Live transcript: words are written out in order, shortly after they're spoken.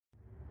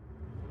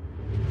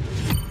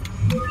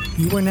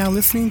You are now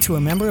listening to a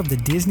member of the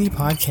Disney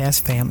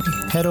Podcast family.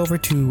 Head over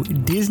to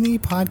Disney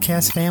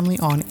Podcast Family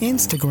on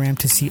Instagram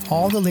to see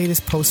all the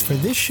latest posts for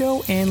this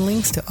show and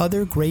links to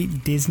other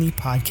great Disney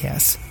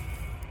podcasts.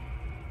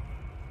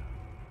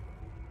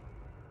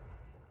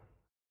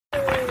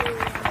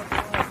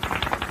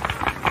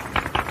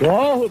 To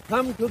all who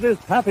come to this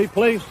happy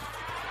place,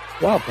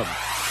 welcome.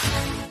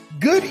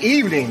 Good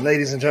evening,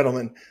 ladies and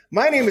gentlemen.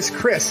 My name is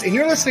Chris, and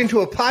you're listening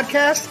to a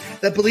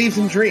podcast that believes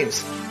in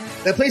dreams,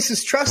 that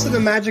places trust in the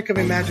magic of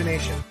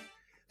imagination,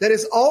 that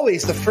is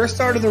always the first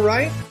star to the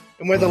right,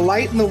 and where the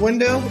light in the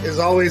window is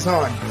always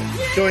on.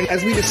 Join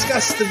as we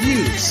discuss the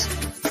views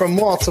from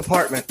Walt's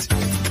apartment.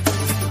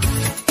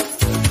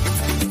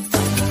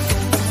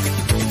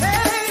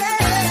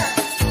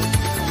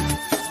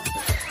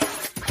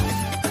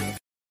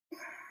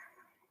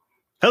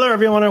 Hello,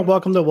 everyone, and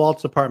welcome to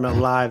Walt's Apartment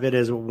Live. It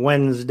is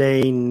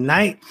Wednesday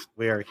night.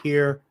 We are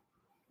here.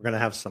 We're going to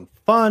have some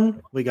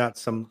fun. We got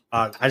some,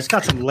 I just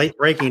got some late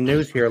breaking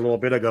news here a little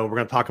bit ago. We're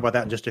going to talk about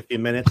that in just a few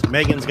minutes.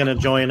 Megan's going to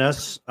join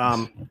us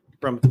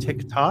from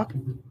TikTok.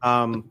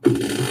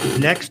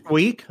 Next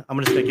week, I'm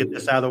just going to get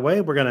this out of the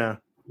way.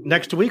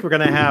 Next week, we're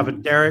going to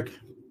have Derek,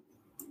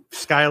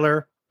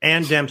 Skylar,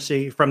 and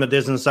Dempsey from the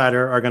Disney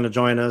Insider are going to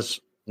join us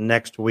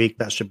next week.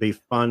 That should be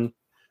fun.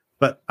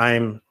 But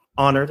I'm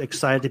honored,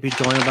 excited to be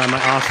joined by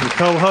my awesome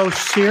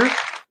co-hosts here.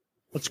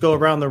 Let's go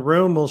around the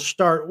room. We'll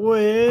start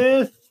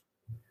with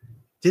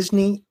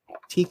Disney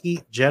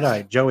Tiki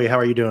Jedi. Joey, how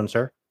are you doing,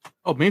 sir?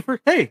 Oh, me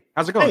first? Hey,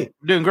 how's it going? Hey.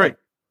 I'm doing great.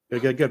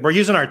 Good. We're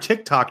using our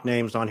TikTok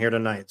names on here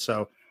tonight,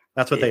 so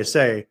that's what they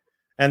say.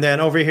 And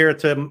then over here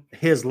to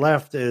his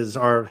left his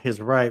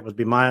right would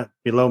be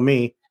below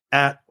me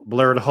at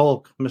Blurred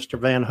Hulk, Mr.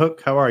 Van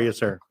Hook. How are you,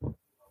 sir? Oh,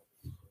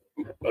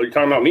 you're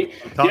talking about me?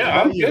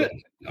 I'm good.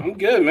 I'm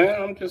good, man.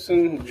 I'm just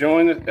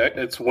enjoying it.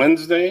 It's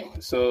Wednesday,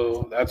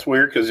 so that's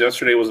weird because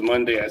yesterday was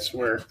Monday, I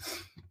swear.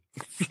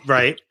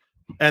 Right.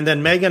 And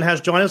then Megan has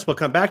joined us. We'll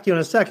come back to you in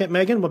a second.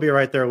 Megan, we'll be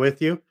right there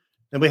with you.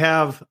 And we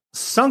have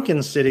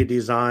Sunken City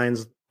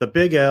Designs, the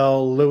Big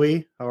L,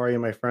 Louie. How are you,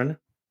 my friend?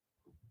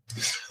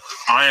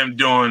 I am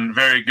doing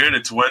very good.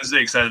 It's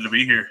Wednesday. Excited to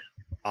be here.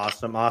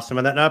 Awesome.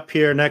 And then up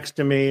here next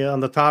to me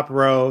on the top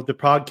row, the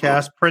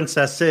podcast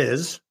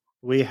princesses,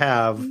 we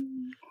have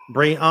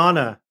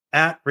Brianna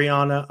at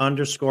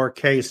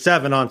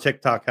Brianna_K7 on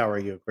TikTok. How are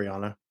you,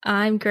 Brianna?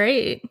 I'm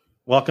great.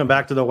 Welcome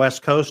back to the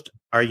West Coast.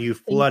 Are you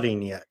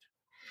flooding yet?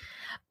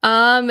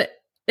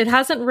 It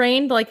hasn't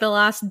rained like the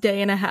last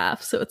day and a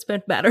half, so it's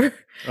been better.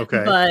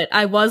 Okay. But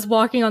I was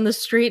walking on the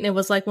street and it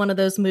was like one of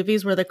those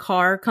movies where the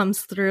car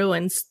comes through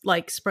and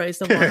like sprays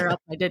the water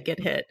up. I did get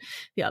hit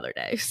the other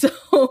day, so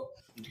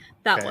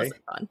that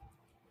wasn't fun.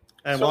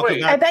 And So welcome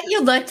wait. back. I bet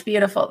you looked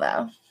beautiful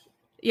though.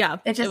 Yeah.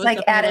 It just was like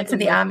definitely added to a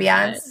the mood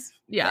ambiance.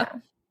 Yeah.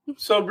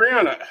 So,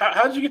 Brianna,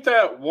 how'd you get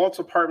that Walt's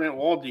apartment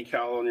wall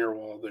decal on your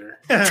wall there?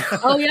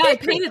 Oh yeah, I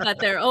painted that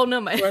there. Oh no,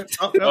 my It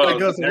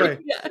goes away.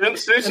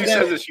 Since she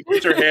says that she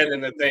puts her head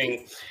in the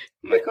thing.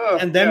 I'm like, oh,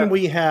 And then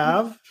we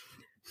have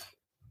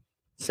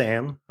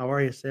Sam. How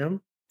are you,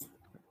 Sam?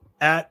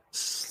 At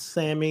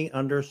Sammy_Mlo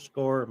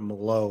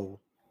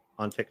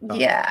on TikTok.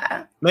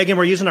 Yeah. Megan,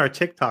 we're using our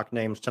TikTok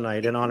names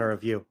tonight in honor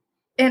of you.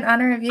 In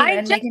honor of you, I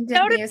and just Megan did the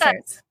noticed that.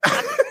 users.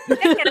 I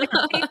can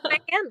use my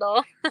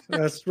handle.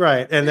 That's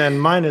right. And then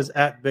mine is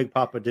at Big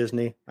Papa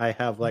Disney. I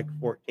have like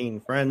 14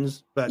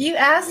 friends. But You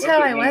asked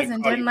how I Look at was me,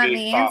 and call didn't you let Big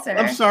me Papa. answer.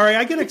 I'm sorry.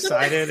 I get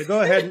excited.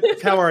 Go ahead.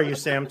 How are you,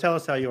 Sam? Tell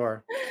us how you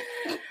are.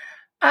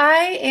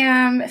 I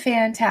am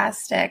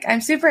fantastic. I'm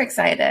super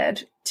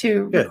excited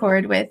to Good.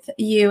 record with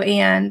you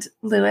and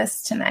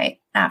Lewis tonight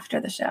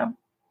after the show.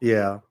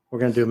 Yeah. We're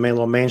going to do a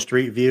little Main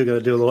Street view. Going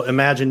to do a little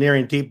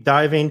Imagineering deep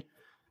diving.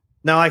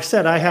 Now, like I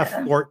said, I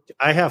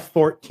have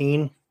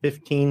 14,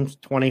 15,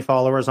 20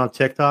 followers on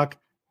TikTok.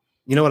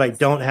 You know what I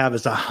don't have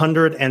is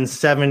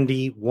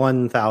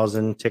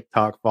 171,000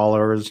 TikTok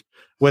followers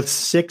with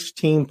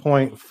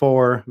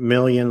 16.4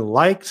 million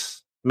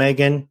likes.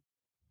 Megan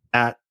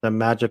at the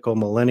Magical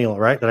Millennial,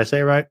 right? Did I say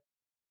it right?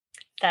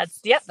 That's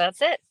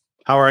it.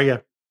 How are you?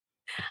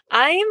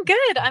 I am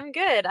good. I'm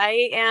good.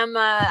 I am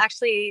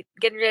actually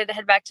getting ready to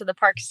head back to the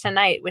parks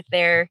tonight with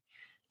their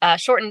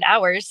shortened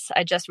hours.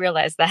 I just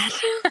realized that.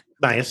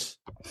 Nice.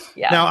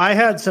 Yeah. Now, I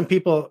had some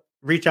people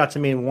reach out to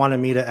me and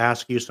wanted me to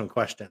ask you some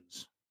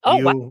questions.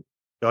 Wow.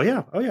 Oh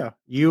yeah.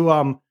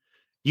 You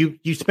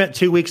spent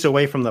 2 weeks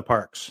away from the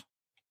parks,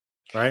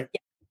 right?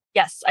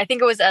 Yes. I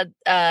think it was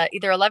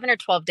either 11 or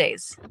 12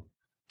 days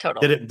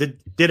total. Did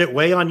it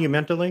weigh on you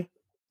mentally?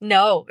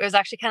 No, it was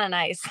actually kind of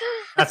nice.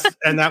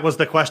 And that was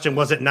the question.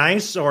 Was it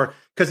nice, or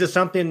because it's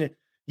something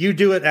you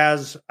do it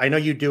as, I know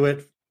you do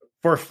it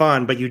for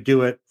fun, but you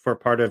do it for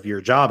part of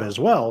your job as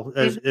well,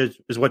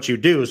 is what you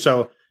do.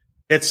 So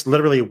it's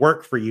literally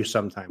work for you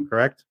sometime,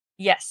 correct?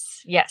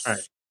 Yes. All right.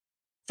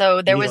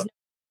 So there was no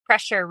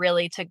pressure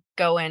really to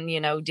go and,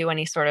 do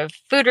any sort of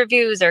food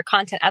reviews or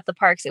content at the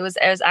parks. It was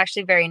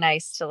actually very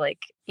nice to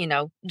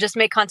just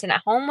make content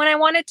at home when I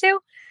wanted to,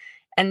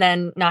 and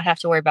then not have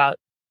to worry about,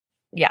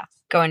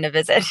 going to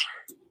visit.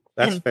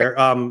 That's fair.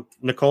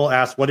 Nicole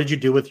asked, what did you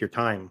do with your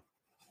time?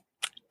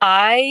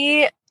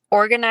 I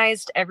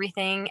organized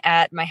everything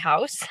at my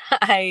house.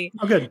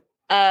 Good.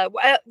 I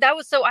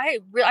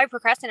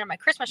procrastinated on my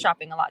Christmas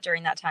shopping a lot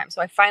during that time.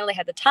 So I finally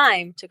had the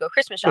time to go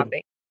Christmas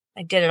shopping.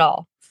 I did it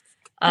all.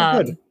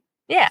 Good.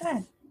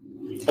 Yeah.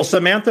 Well,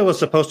 Samantha was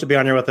supposed to be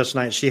on here with us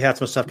tonight. She had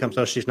some stuff come,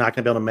 so she's not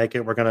going to be able to make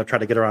it. We're going to try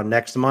to get her on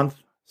next month.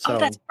 So,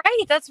 that's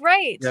right. That's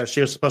right. Yeah, she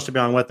was supposed to be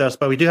on with us,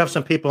 but we do have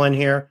some people in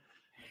here.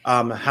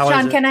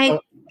 Sean, can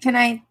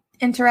I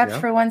interrupt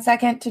for 1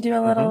 second to do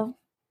a little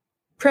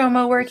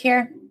promo work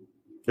here?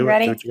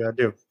 Ready? Do what you got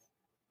to do.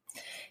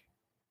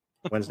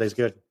 Wednesday's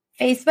good.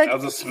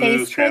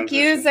 Facebook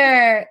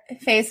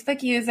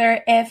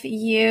user, if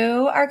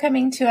you are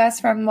coming to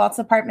us from Walt's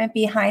Apartment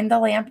Behind the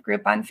Lamp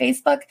group on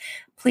Facebook,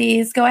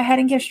 please go ahead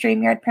and give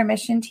StreamYard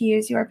permission to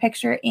use your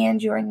picture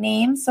and your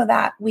name so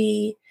that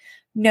we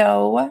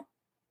know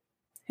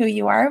who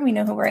you are. We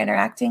know who we're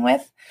interacting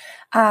with.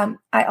 I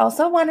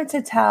also wanted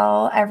to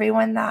tell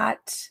everyone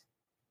that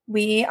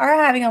we are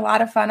having a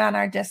lot of fun on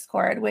our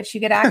Discord, which you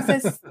get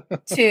access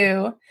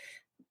to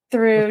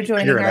through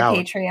joining our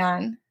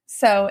Patreon.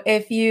 So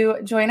if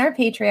you join our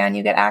Patreon,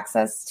 you get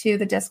access to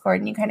the Discord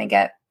and you kind of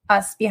get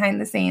us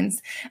behind the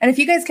scenes. And if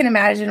you guys can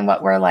imagine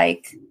what we're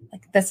like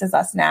this is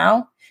us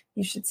now,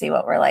 you should see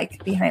what we're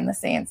like behind the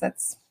scenes.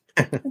 It's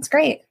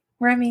great.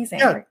 We're amazing.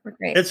 Yeah, we're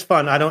great. It's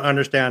fun. I don't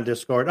understand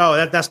Discord.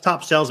 Oh, that's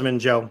Top Salesman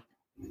Joe.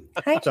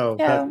 Hi,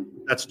 Joe.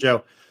 That's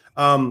Joe.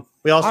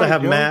 We also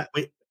have Joe. Matt.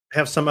 We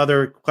have some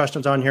other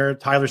questions on here.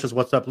 Tyler says,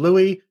 "What's up,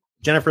 Louie?"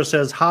 Jennifer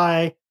says,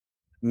 "Hi."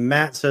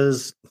 Matt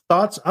says,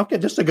 "Thoughts?" Okay,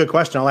 just a good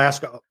question. I'll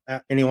ask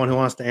anyone who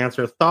wants to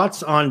answer.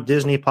 Thoughts on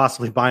Disney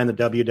possibly buying the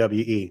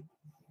WWE?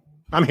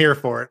 I'm here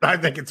for it. I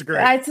think it's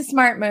great. It's a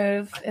smart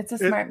move. It's a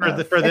smart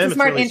move. For them, it's a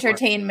smart really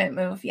entertainment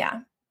move.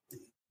 Yeah.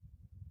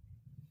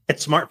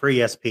 It's smart for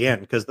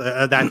ESPN because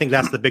I think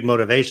that's the big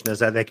motivation is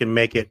that they can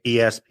make it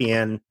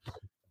ESPN.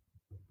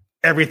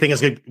 Everything is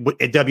good.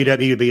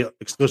 WWE would be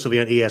exclusively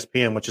on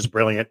ESPN, which is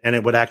brilliant. And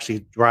it would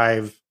actually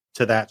drive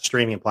to that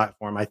streaming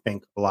platform. I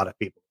think a lot of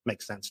people.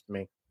 Makes sense to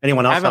me.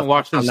 Anyone else? I haven't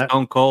watched this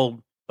Stone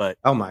Cold, but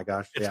oh my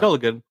gosh, it's still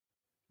good.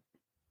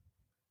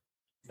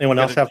 Anyone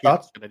else have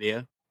thoughts? Good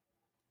idea.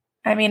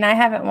 I mean, I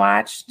haven't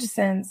watched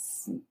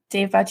since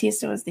Dave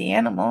Bautista was the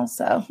animal.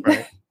 So,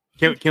 right.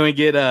 Can we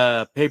get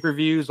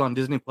pay-per-views on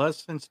Disney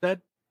Plus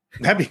instead?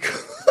 That'd be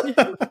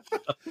cool.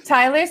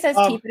 Tyler says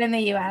keep it in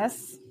the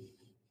U.S.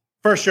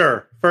 For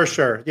sure.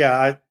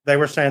 Yeah, they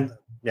were saying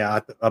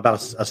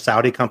about a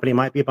Saudi company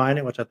might be buying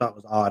it, which I thought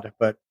was odd,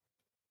 but.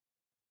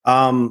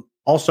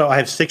 Also, I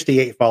have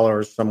 68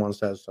 followers. Someone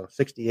says so.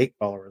 68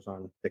 followers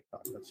on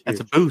TikTok. That's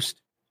a boost.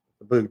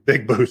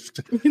 Big boost.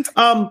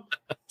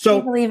 So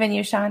we believe in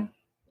you, Sean.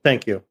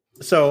 Thank you.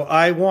 So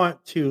I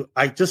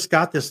just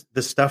got this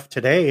stuff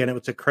today, and it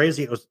was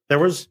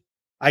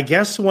I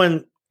guess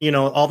when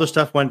all the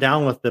stuff went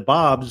down with the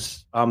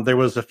Bobs, there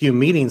was a few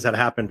meetings that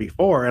happened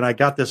before, and I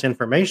got this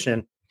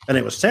information. And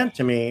it was sent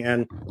to me,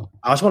 and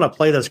I just want to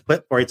play this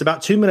clip for you. It's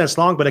about 2 minutes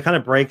long, but it kind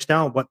of breaks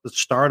down what the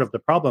start of the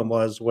problem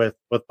was with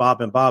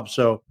Bob and Bob.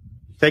 So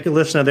take a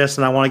listen to this,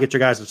 and I want to get your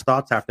guys'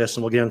 thoughts after this,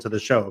 and we'll get into the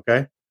show,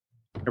 okay?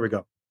 Here we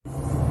go.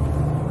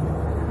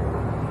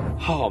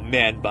 Oh,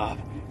 man, Bob.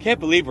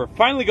 Can't believe we're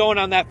finally going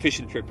on that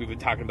fishing trip we've been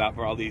talking about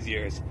for all these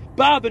years.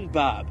 Bob and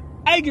Bob,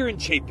 Iger and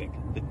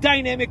Chapek, the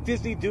dynamic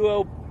Disney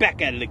duo back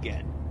at it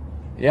again.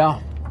 Yeah,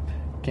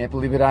 can't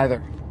believe it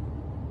either.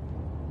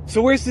 So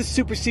where's this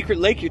super secret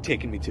lake you're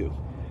taking me to?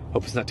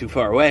 Hope it's not too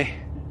far away.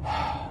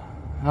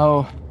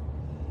 Oh,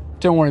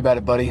 don't worry about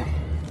it, buddy.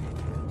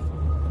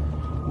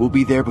 We'll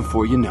be there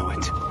before you know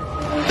it.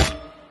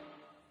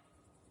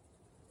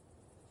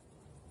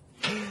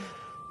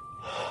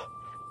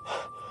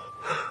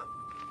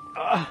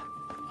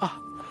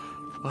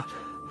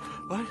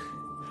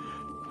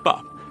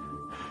 What?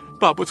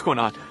 Bob, what's going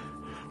on?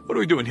 What are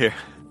we doing here?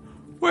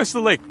 Where's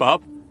the lake,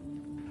 Bob?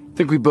 I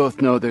think we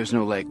both know there's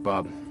no lake,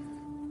 Bob.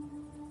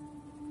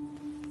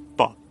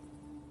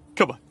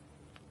 Come on.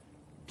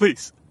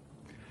 Please.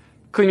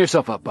 Clean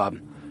yourself up, Bob.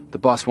 The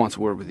boss wants a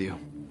word with you.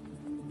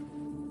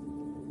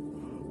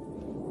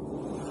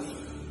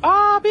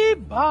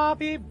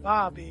 Bobby.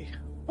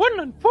 What an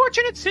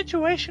unfortunate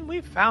situation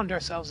we found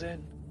ourselves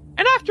in.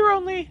 And after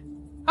only...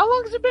 How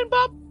long has it been,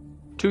 Bob?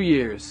 2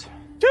 years.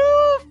 2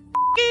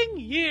 f***ing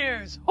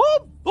years.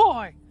 Oh,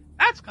 boy.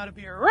 That's gotta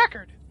be a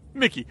record.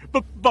 Mickey,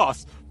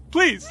 boss,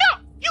 please.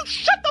 No! You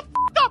shut the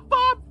f*** up,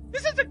 Bob!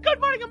 This isn't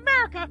Good Morning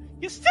America.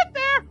 You sit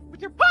there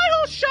with your pie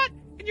hole shut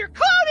and your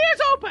clown ears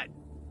open.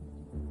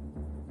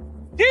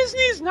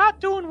 Disney's not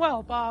doing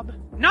well, Bob.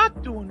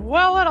 Not doing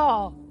well at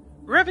all.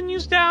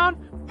 Revenue's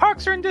down,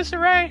 parks are in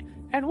disarray,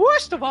 and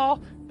worst of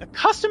all, the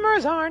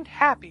customers aren't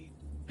happy.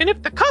 And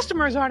if the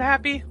customers aren't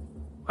happy,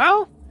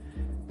 well,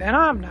 then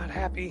I'm not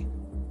happy.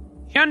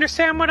 You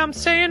understand what I'm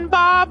saying,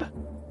 Bob?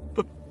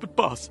 But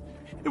boss,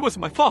 it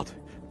wasn't my fault.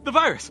 The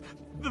virus.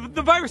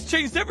 The virus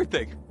changed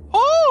everything.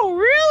 Oh,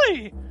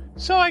 really?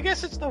 So I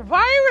guess it's the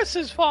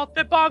virus's fault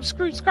that Bob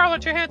screwed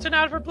Scarlett Johansson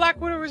out of her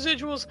Black Widow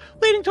residuals,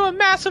 leading to a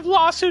massive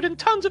lawsuit and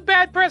tons of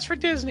bad press for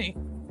Disney.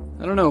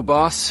 I don't know,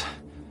 boss.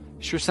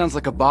 Sure sounds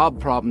like a Bob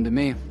problem to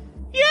me.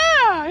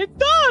 Yeah, it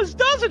does,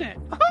 doesn't it?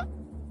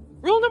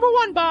 Rule number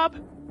 1, Bob.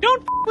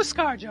 Don't f*** with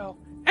ScarJo.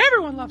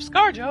 Everyone loves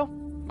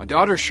ScarJo. My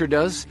daughter sure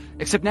does,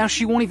 except now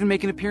she won't even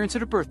make an appearance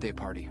at her birthday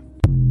party.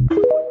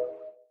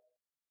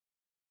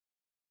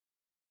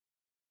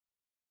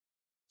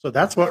 So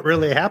that's what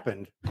really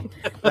happened.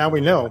 Now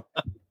we know.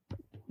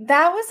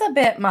 That was a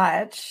bit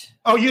much.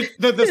 Oh,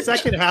 the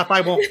second half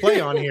I won't play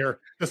on here.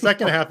 The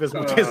second half is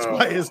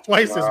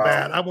twice as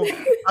bad. I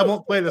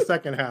won't play the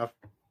second half.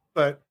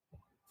 But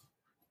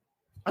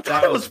I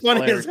thought it was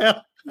funny as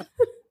hell.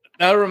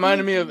 That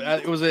reminded me of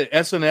was it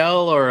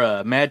SNL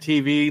or Mad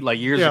TV like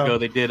years ago?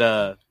 They did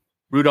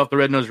Rudolph the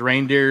Red-Nosed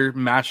Reindeer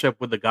mashup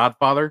with The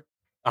Godfather.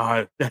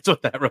 That's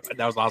what that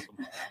was awesome.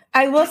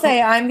 I will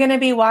say I'm going to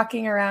be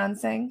walking around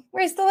saying,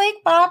 "Where's the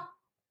lake, Bob?"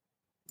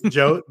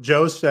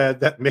 Joe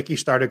said that Mickey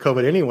started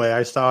COVID anyway.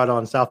 I saw it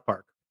on South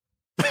Park.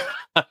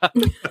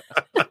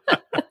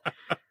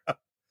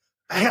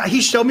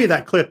 He showed me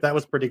that clip. That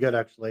was pretty good,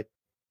 actually.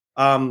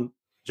 Joe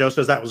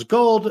says that was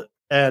gold,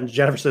 and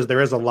Jennifer says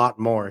there is a lot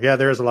more. Yeah,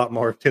 there is a lot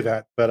more to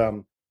that, but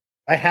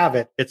I have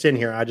it. It's in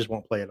here. I just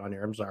won't play it on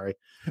here. I'm sorry,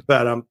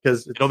 but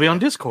because it'll be on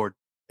Discord.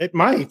 It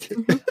might.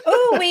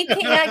 Oh, we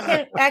can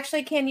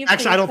actually. Can you?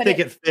 Actually, I don't think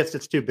it fits.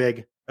 It's too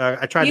big.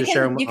 I tried to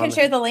share them. You can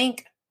share the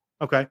link.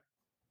 Okay.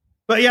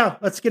 But yeah,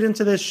 let's get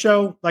into this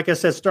show. Like I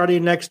said,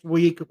 starting next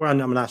week. Well,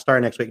 I'm not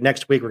starting next week.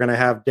 Next week, we're going to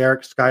have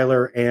Derek,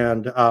 Skyler,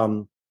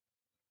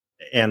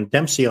 and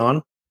Dempsey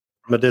on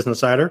from the Disney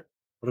Insider.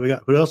 What do we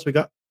got? Who else we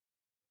got?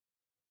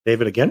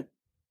 David again?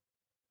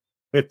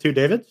 We have 2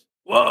 Davids?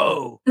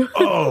 Whoa.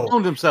 Oh.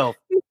 Owned himself.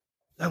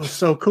 That was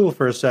so cool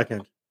for a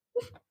second.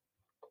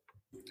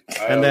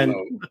 And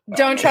then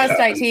don't trust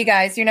IT,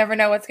 guys. You never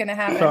know what's going to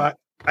happen. So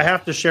I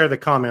have to share the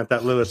comment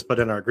that Lewis put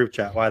in our group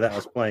chat why that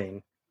was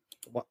playing.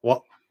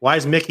 Why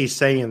is Mickey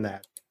saying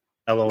that?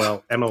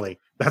 LOL, Emily.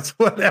 That's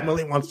what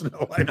Emily wants to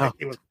know. Why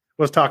Mickey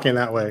was talking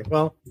that way.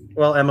 Well,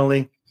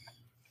 Emily,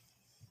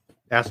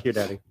 ask your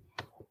daddy.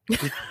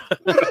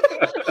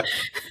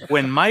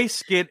 When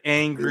mice get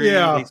angry,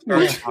 they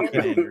start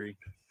talking angry.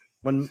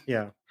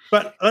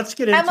 But let's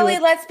get into Emily,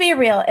 it. let's be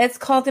real. It's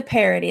called a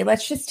parody.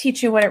 Let's just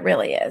teach you what it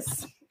really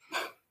is.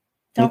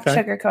 Don't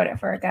sugarcoat it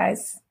for her,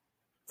 guys.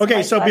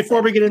 Okay, so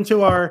before we get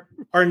into our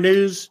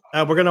news,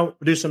 we're going to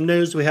do some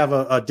news. We have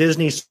a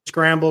Disney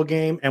Scramble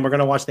game, and we're going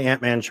to watch the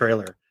Ant-Man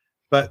trailer.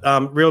 But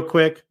real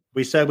quick,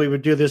 we said we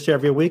would do this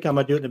every week. I'm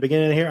going to do it in the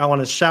beginning here. I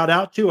want to shout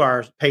out to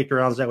our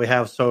Patreons that we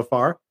have so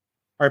far.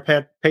 Our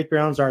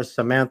Patreons are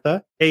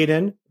Samantha,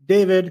 Aiden,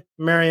 David,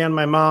 Marianne,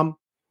 my mom,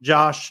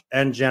 Josh,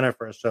 and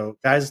Jennifer. So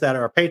guys that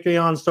are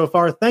Patreons so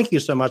far, thank you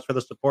so much for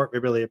the support. We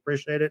really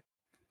appreciate it.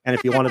 And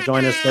if you want to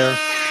join us there,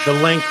 the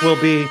link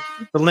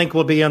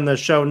will be in the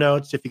show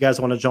notes. If you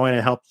guys want to join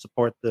and help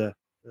support the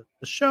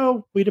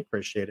show, we'd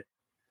appreciate it.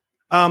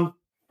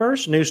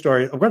 First news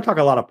story. We're going to talk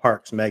a lot of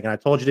parks, Megan. I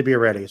told you to be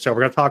ready. So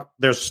we're going to talk.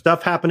 There's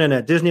stuff happening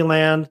at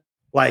Disneyland.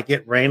 Like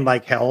it rained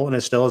like hell, and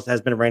it still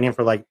has been raining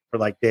for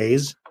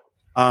days.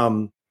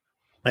 I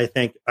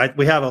think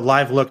we have a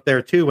live look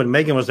there too. When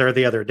Megan was there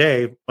the other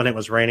day when it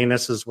was raining,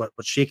 this is what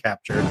she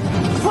captured.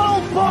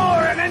 Full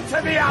bore and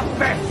into the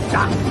abyss.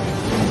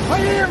 Are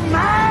you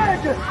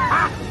mad?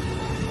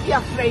 You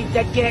afraid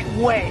to get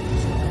wet?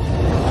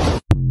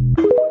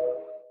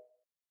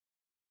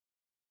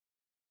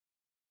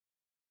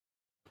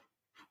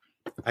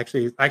 I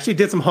actually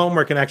did some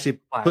homework and actually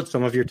put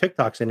some of your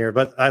TikToks in here,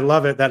 but I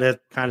love it that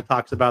it kind of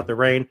talks about the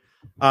rain.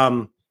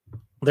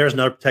 There's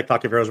no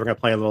TikTok of yours. We're going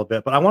to play a little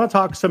bit, but I want to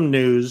talk some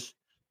news.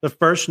 The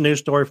first news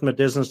story from the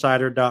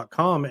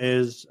DisneyInsider.com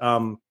is,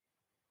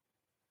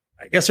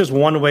 I guess there's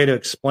one way to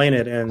explain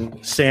it,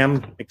 and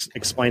Sam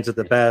explains it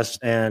the best.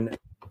 And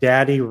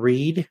Daddy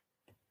Reed,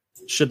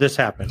 should this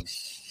happen?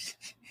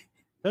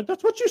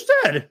 That's what you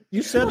said.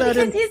 You said that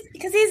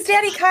because he's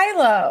Daddy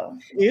Kylo.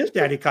 He is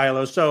Daddy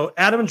Kylo. So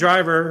Adam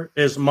Driver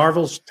is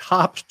Marvel's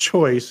top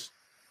choice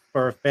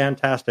for a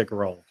fantastic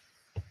role.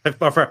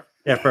 For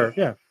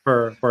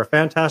a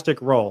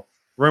fantastic role.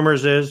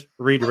 Rumors is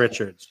Reed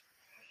Richards.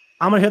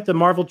 I'm gonna hit the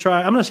Marvel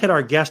try. I'm gonna hit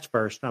our guest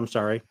first. I'm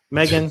sorry,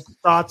 Megan.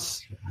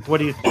 Thoughts? What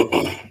do you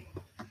think?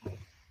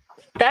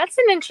 That's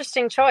an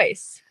interesting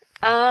choice.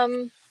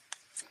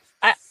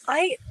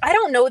 I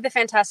don't know the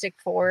Fantastic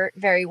Four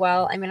very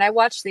well. I mean, I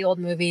watched the old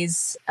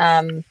movies.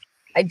 I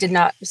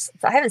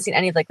haven't seen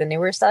any of like the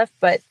newer stuff,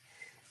 but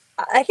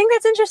I think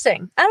that's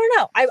interesting. I don't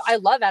know. I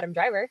love Adam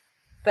Driver,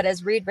 but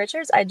as Reed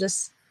Richards, I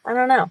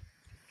don't know.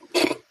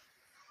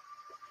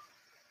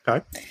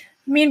 Okay. I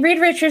mean,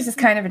 Reed Richards is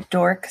kind of a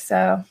dork,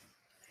 so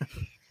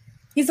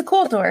he's a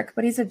cool dork,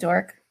 but he's a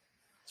dork.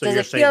 So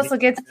you're he also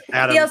gets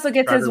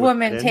his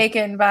woman in?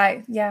 taken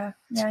by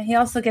he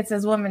also gets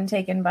his woman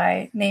taken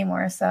by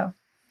Namor, so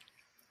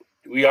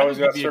we always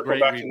got to circle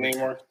back to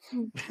Namor.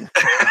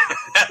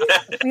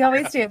 We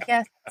always do,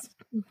 yes.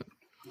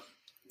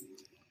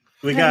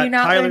 We Have got you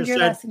not Tyler learned your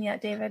said, lesson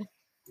yet, David?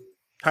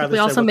 Tyler we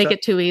said, also "What's make up?"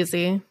 it too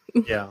easy.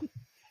 Yeah.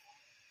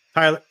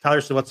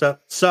 Tyler said, "What's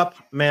up?" Sup,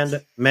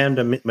 Manda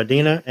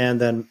Medina,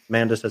 and then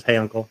Manda says, "Hey,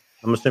 Uncle."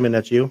 I'm assuming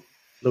that's you,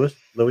 Louis.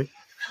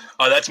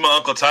 That's my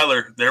Uncle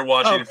Tyler. They're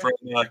watching from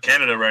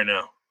Canada right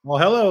now. Well,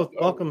 hello,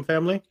 welcome,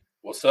 family.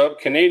 What's up,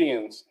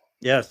 Canadians?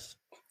 Yes,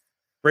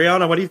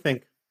 Brianna, what do you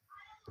think?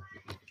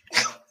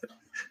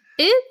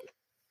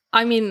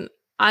 I mean,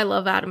 I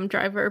love Adam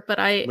Driver, but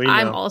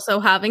I'm also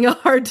having a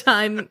hard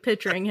time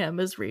picturing him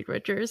as Reed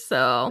Richards.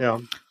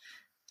 So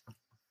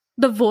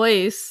the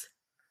voice,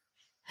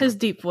 his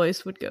deep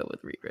voice would go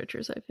with Reed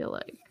Richards, I feel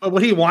like. But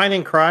would he whine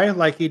and cry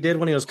like he did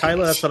when he was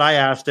Kylo? That's what I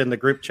asked in the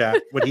group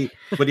chat. Would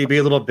he be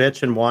a little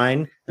bitch and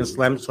whine and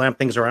slam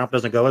things around if it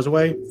doesn't go his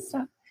way?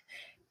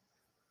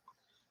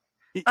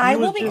 I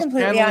will be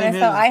completely honest,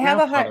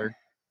 though.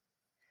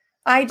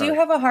 I do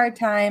have a hard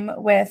time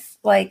with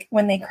like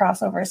when they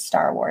cross over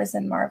Star Wars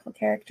and Marvel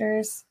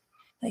characters.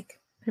 Like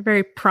they're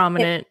very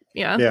prominent.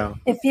 Yeah.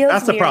 It feels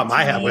that's the weird problem to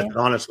I have me. with it,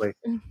 honestly.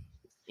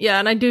 Yeah,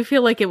 and I do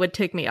feel like it would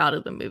take me out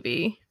of the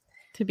movie,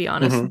 to be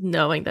honest,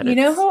 knowing that You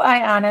know who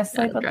I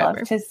honestly Adam would Driver.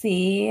 love to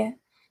see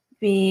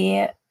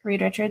be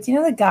Reed Richards? You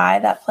know the guy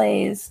that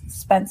plays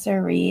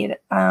Spencer Reed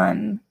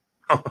on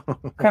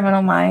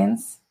Criminal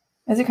Minds?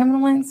 Is it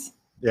Criminal Minds?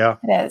 Yeah.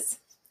 It is.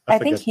 I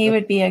think he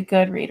would be a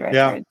good Reed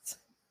Richards.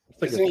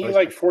 Isn't he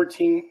like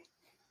 14?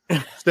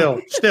 Still,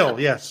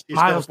 yes. He's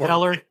Miles still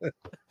Teller.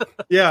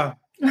 Yeah.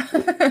 No,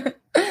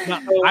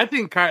 I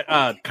think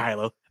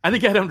Kylo. I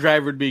think Adam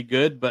Driver would be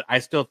good, but I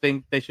still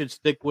think they should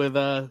stick with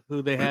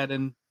who they had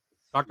in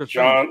Dr.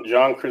 John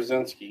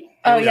Krasinski.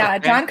 Oh yeah,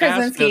 John Fan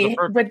cast is Krasinski the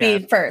perfect would be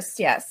cast. first.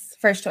 Yes,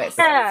 first choice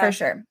for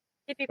sure.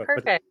 He'd be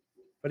perfect.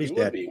 But he's He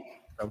dead. would be.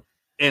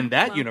 in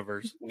that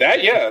universe.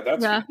 That's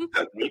Yeah.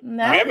 we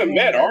haven't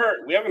met our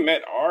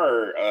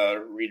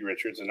Reed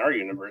Richards in our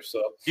universe.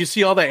 So You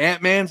see all the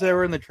Ant-Mans that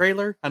were in the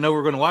trailer? I know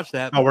we're going to watch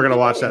that. Oh, we're gonna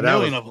watch that. A That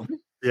million was- of them.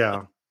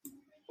 Yeah.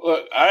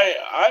 look,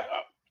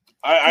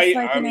 Just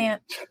like an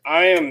ant.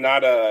 I am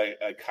not a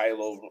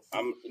Kylo.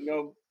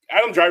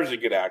 Adam Driver's a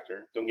good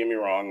actor. Don't get me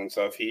wrong and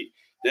stuff.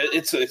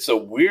 It's a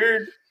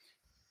weird.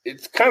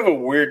 It's kind of a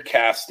weird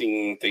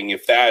casting thing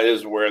if that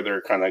is where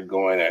they're kind of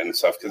going at and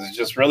stuff because it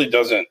just really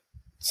doesn't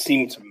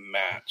seem to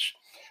match.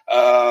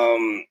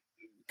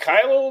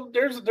 Kylo,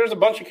 there's a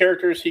bunch of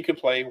characters he could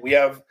play. We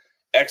have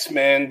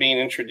X-Men being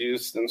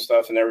introduced and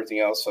stuff and everything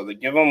else, so they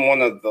give him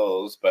one of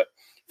those. But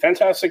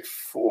Fantastic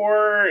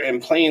Four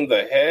and playing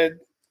the head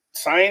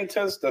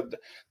scientist,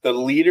 the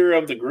leader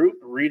of the group,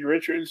 Reed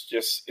Richards,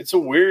 that's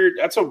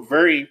a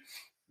very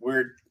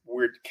weird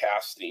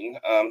casting.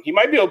 He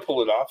might be able to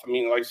pull it off. I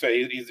mean, like I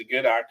say, he's a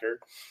good actor.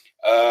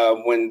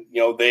 When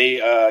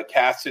they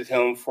casted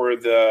him for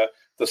the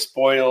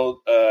spoiled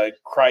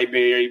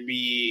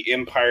crybaby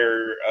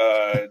Empire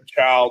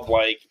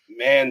childlike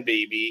man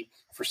baby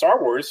for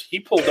Star Wars, he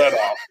pulled that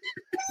off.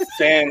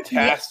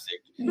 Fantastic.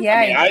 Yeah,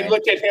 I mean, I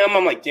look at him,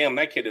 I'm like, damn,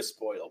 that kid is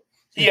spoiled.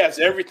 He has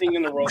everything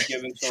in the world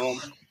given to him.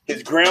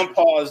 His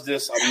grandpa is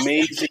this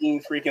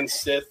amazing freaking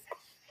Sith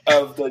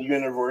of the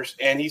universe,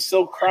 and he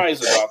still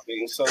cries about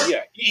things. So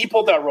yeah, he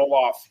pulled that role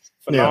off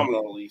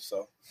phenomenally.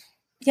 So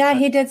Yeah,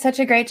 he did such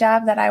a great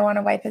job that I want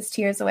to wipe his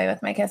tears away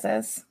with my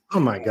kisses. Oh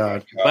my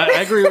god! But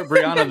I agree with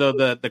Brianna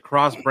though. The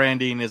cross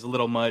branding is a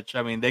little much.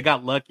 I mean, they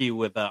got lucky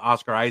with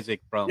Oscar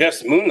Isaac from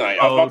Moon Knight.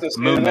 I was about to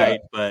say Moon that. Knight,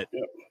 but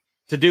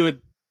to do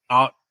it,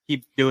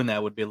 keep doing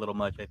that would be a little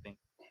much. I think.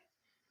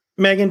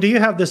 Megan, do you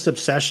have this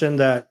obsession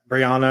that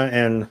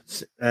Brianna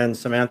and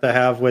Samantha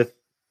have with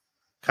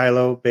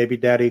Kylo, baby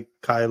daddy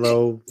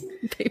Kylo?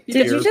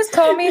 Did you just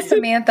call me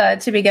Samantha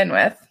to begin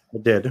with? I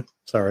did.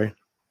 Sorry.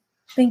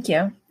 Thank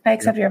you. I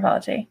accept your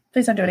apology.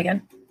 Please don't do it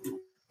again.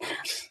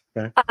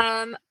 Okay.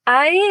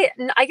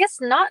 I guess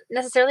not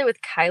necessarily with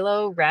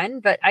Kylo Ren,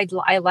 but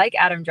I like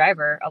Adam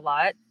Driver a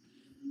lot.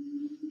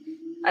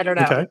 I don't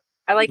know. Okay.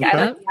 I like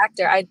the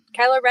actor.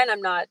 Kylo Ren,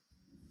 I'm not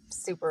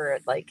super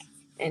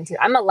into.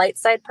 I'm a light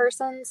side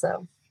person,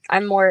 so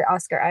I'm more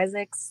Oscar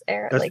Isaac's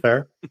era. That's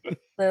fair.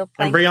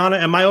 And Brianna,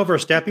 am I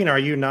overstepping? Are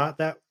you not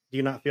that? Do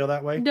you not feel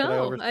that way?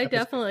 No, I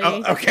definitely.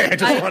 Oh, okay, I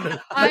just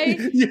wanted.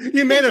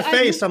 You made a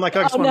face. I'm like,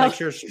 I just want to make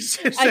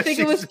sure. I think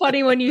it was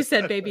funny when you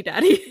said "baby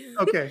daddy."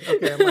 Okay.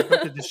 I'm like,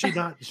 okay, did she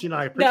not appreciate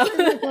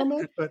that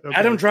comment? But, okay.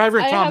 Adam Driver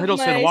and I Tom have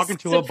Hiddleston my walk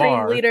into a Supreme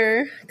bar.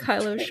 Leader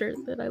Kylo shirt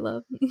that I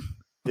love.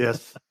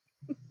 Yes.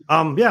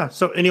 Yeah.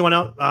 So, anyone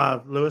else?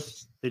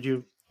 Lewis, did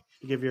you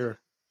give your?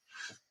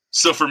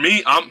 So for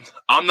me,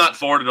 I'm not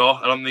for it at all.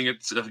 I don't think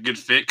it's a good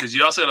fit because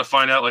you also got to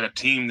find out like a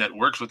team that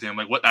works with him,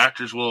 like what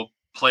actors will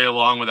play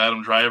along with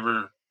Adam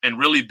Driver and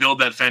really build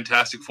that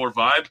Fantastic Four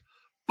vibe.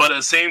 But at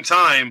the same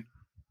time,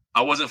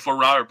 I wasn't for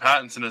Robert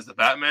Pattinson as the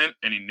Batman,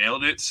 and he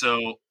nailed it.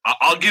 So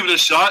I'll give it a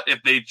shot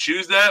if they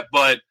choose that,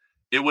 but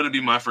it wouldn't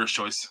be my first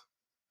choice.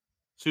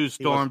 Sue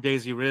Storm,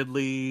 Daisy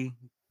Ridley,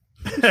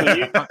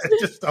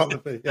 just all the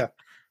thing, yeah.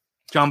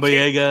 John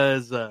Boyega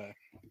as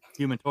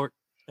Human Torch.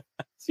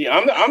 See,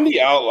 I'm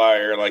the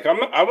outlier. Like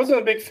I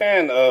wasn't a big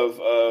fan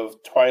of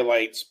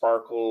Twilight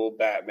Sparkle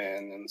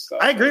Batman and stuff.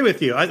 I agree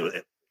with you.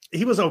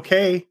 He was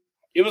okay.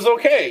 It was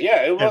okay.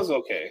 Yeah, it was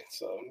okay.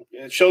 So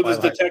it showed his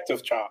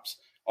detective chops.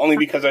 Only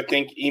because I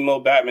think emo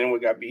Batman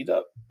would got beat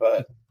up.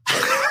 But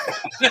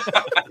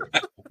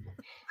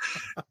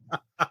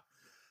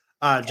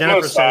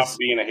Jennifer says,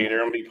 being a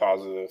hater and be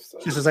positive. So.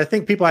 She says, I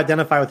think people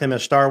identify with him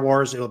as Star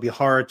Wars. It will be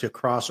hard to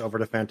cross over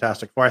to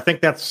Fantastic Four. I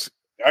think I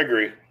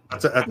agree.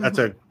 That's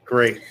a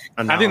great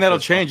analysis. I think that'll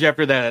change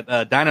after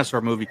that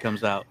dinosaur movie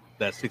comes out,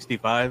 that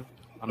 65.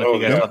 I don't know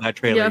if you guys saw that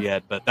trailer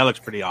yet, but that looks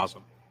pretty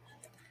awesome.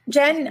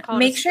 Jen,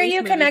 make sure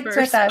you connect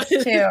with us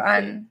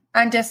too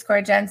on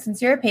Discord, Jen.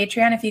 Since you're a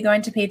Patreon, if you go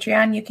into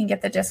Patreon, you can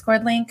get the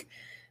Discord link.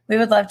 We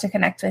would love to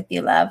connect with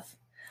you, love.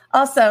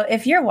 Also,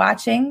 if you're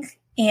watching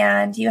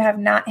and you have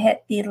not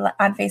hit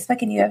on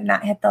Facebook and you have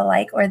not hit the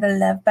like or the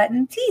love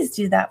button, please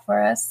do that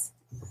for us.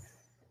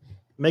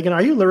 Megan,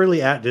 are you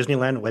literally at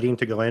Disneyland waiting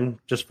to go in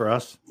just for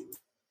us?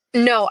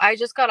 No, I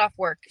just got off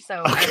work,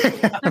 so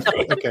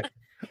okay.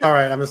 All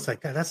right, I'm just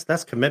like,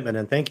 that's commitment,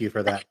 and thank you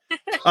for that.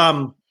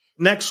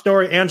 Next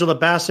story: Angela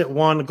Bassett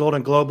won the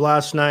Golden Globe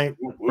last night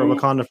for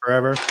Wakanda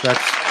Forever. That's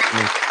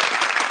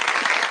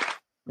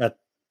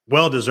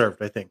well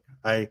deserved, I think.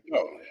 I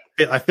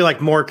feel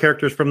like more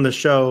characters from the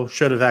show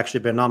should have actually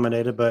been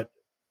nominated, but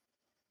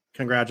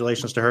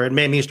congratulations to her. It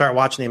made me start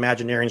watching the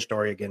Imagineering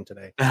story again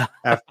today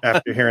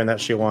after hearing that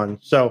she won.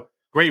 So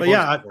great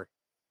voiceover.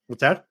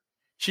 What's that?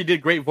 She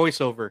did great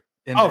voiceover.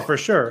 For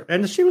sure.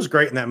 And she was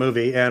great in that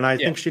movie, and I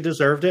think she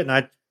deserved it. And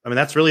I mean,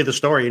 that's really the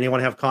story. Anyone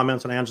have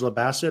comments on Angela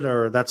Bassett,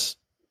 or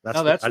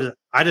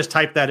I just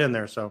typed that in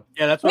there. So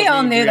yeah, that's what we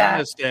all knew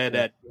that. Said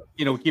that,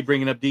 we keep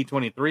bringing up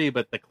D23,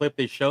 but the clip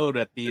they showed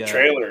at the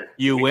trailer,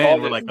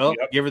 UN, we're like,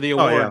 give her the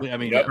award. Yeah. I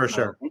mean, for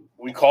sure.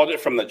 We called it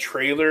from the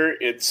trailer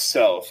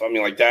itself. I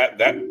mean, like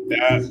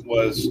that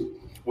was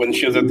when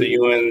she was at the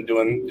UN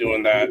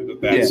doing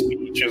that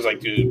speech. It was like,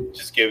 dude,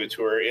 just give it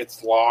to her.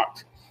 It's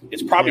locked.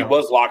 It probably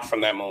was locked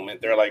from that moment.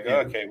 They're like,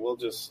 okay, we'll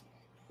just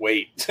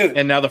wait.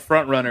 And now the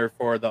front runner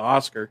for the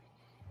Oscar.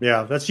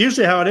 Yeah, that's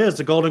usually how it is.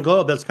 The Golden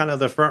Globe, that's kind of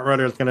the front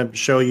runner. It's going to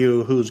show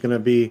you who's going to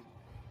be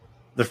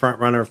the front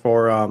runner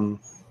for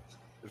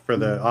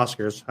the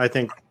Oscars. I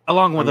think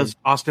along with us,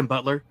 Austin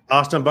Butler.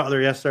 Austin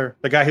Butler, yes, sir.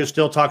 The guy who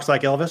still talks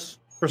like Elvis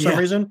for some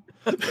reason.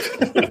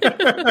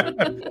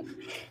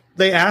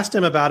 They asked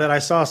him about it. I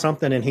saw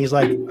something, and he's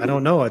like, I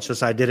don't know. It's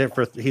just I did it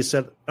for. He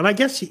said, and I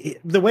guess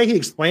the way he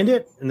explained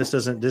it, and this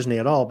isn't Disney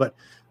at all, but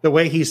the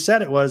way he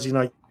said it was,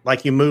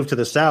 like you move to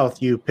the South,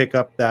 you pick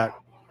up that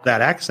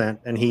accent,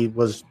 and he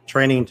was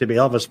training to be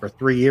Elvis for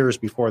 3 years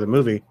before the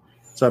movie.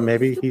 So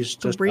maybe he's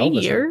just 3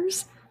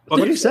 years. Well,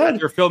 what he said.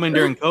 They're filming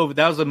during COVID.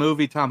 That was a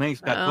movie. Tom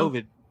Hanks got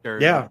COVID.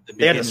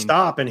 They had to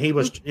stop, and he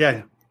was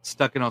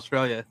stuck in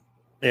Australia.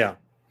 Yeah,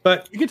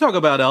 but you can talk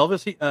about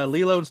Elvis.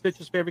 Lilo and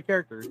Stitch's favorite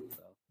character. So.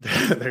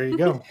 There you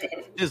go.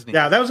 Disney.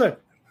 Yeah, that was a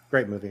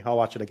great movie. I'll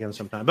watch it again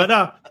sometime.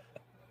 But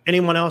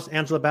anyone else?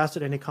 Angela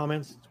Bassett, any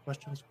comments,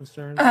 questions,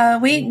 concerns?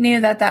 We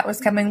knew that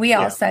was coming. We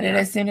all said it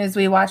as soon as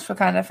we watched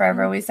Wakanda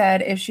Forever. We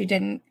said if she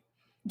didn't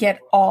get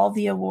all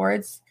the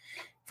awards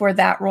for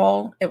that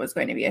role, it was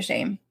going to be a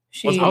shame.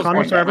 Was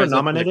Wakanda Forever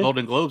nominated? The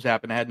Golden Globes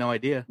happened. I had no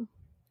idea.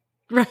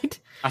 Right.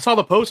 I saw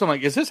the post. I'm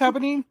like, is this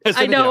happening?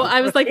 I know.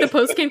 I was like, the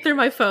post came through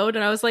my phone,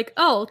 and I was like,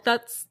 oh,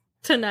 that's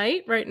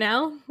tonight, right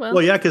now.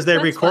 Well, yeah, because they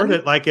record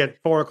it like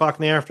at 4:00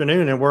 in the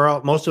afternoon, and we're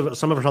all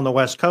some of us on the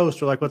West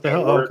Coast. We're like, what the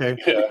hell? Oh, okay,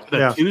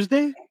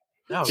 Tuesday.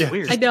 That was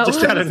weird. I know.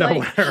 Just out of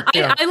nowhere.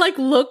 I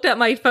looked at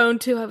my phone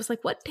too. I was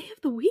like, what day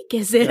of the week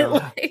is it?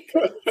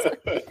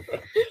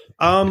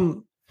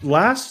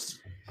 Last,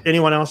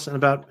 anyone else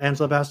about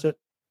Angela Bassett?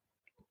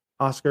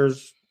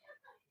 Oscars.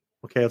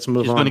 Okay, let's move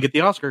on. She's going to get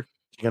the Oscar.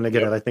 She's going to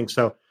get it. I think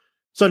so.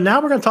 So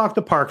now we're going to talk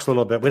the parks a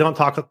little bit. We don't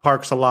talk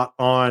parks a lot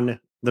on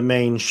the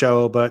main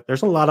show, but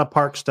there's a lot of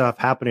park stuff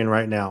happening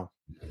right now.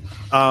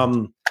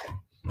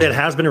 It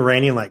has been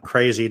raining like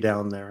crazy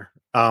down there,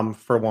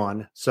 for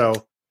one.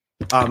 So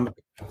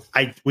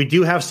we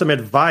do have some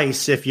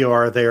advice if you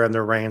are there in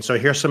the rain. So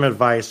here's some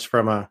advice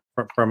from a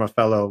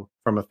fellow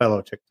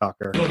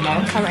TikToker.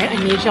 All right,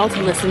 I need y'all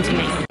to listen to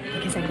me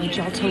because I need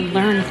y'all to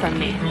learn from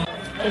me.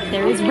 If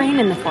there is rain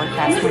in the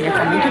forecast when you're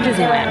coming to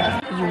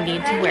Disneyland, you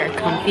need to wear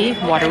comfy,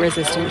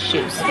 water-resistant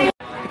shoes.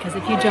 Because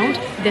if you don't,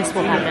 this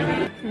will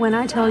happen. When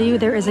I tell you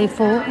there is a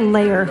full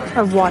layer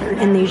of water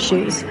in these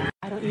shoes.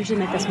 I don't usually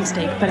make this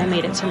mistake, but I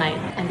made it tonight,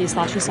 and these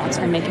sloshy socks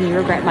are making me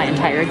regret my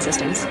entire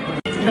existence.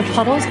 The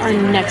puddles are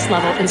next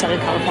level in Southern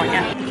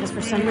California, because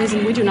for some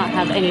reason we do not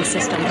have any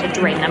system to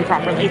drain them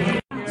properly.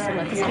 So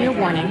let this be a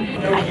warning.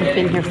 I have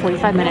been here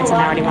 45 minutes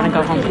and I already want to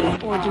go home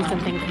or do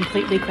something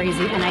completely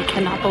crazy, and I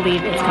cannot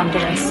believe it's come to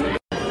this.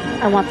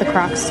 I want the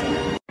Crocs.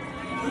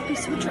 It'll be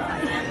so dry.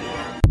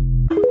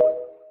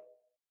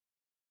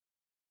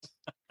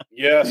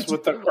 Yes,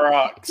 with the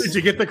Crocs. Did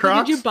you get the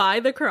Crocs? Did you buy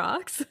the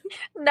Crocs?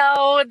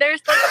 No,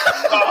 there's like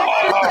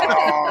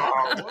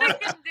I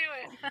couldn't do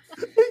it.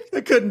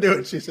 I couldn't do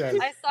it, she said.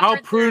 How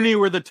pruny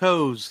were the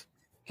toes?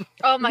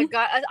 Oh my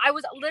God. I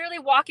was literally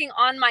walking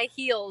on my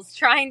heels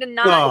trying to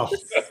not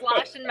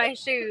slosh in my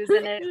shoes,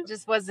 and it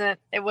just wasn't,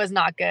 it was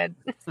not good.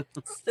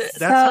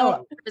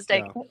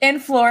 In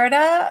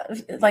Florida,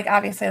 like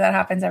obviously that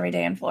happens every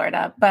day in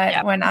Florida,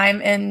 but when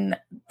I'm in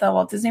the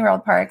Walt Disney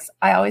World parks,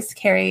 I always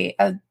carry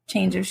a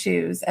change of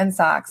shoes and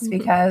socks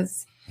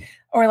because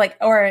or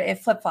if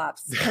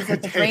flip-flops, because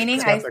if it's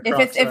raining,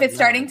 if it's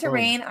starting to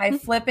rain, I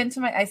slip into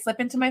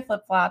my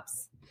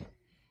flip-flops,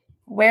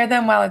 wear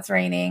them while it's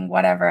raining,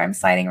 whatever. I'm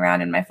sliding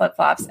around in my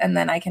flip-flops, and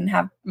then I can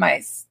have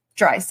my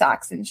dry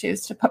socks and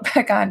shoes to put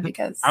back on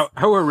because I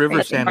wore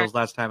river sandals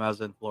last time I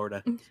was in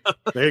Florida.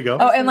 There you go.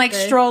 Oh, and like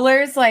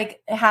strollers,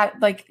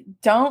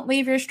 don't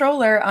leave your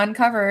stroller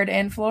uncovered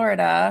in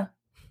Florida.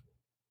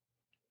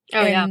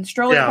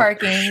 Stroller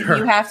parking,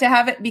 you have to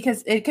have it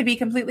because it could be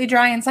completely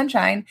dry in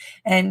sunshine,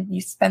 and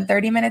you spend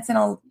 30 minutes in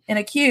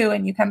a queue,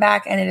 and you come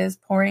back and it is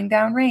pouring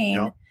down rain.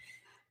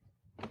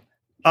 Yep.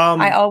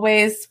 I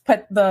always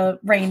put the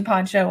rain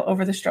poncho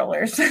over the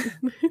strollers.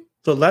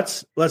 So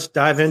let's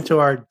dive into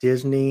our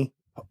Disney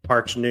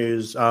parks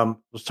news. We'll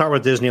start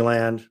with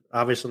Disneyland.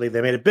 Obviously,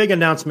 they made a big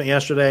announcement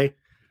yesterday.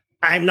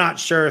 I'm not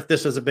sure if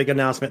this is a big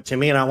announcement to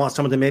me, and I want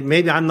someone to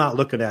maybe I'm not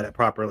looking at it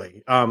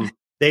properly.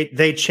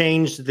 They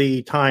changed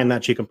the time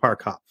that you can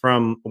park hop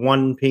from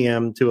 1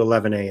 p.m. to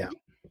 11 a.m.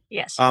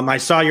 Yes. I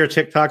saw your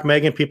TikTok,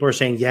 Megan. People are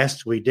saying,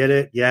 yes, we did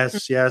it.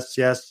 Yes,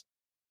 yes.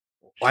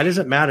 Why does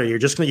it matter? You're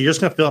just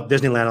gonna fill up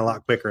Disneyland a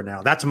lot quicker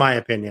now. That's my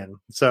opinion.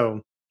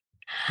 So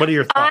what are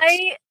your thoughts?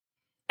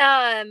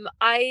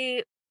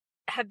 I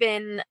have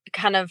been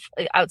kind of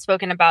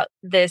outspoken about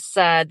this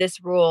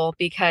rule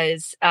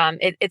because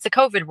it's a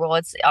COVID rule.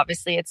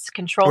 It's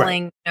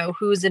controlling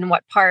who's in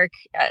what park,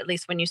 at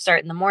least when you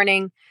start in the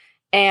morning.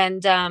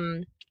 And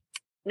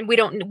we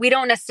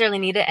don't necessarily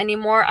need it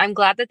anymore. I'm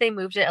glad that they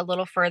moved it a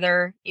little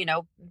further,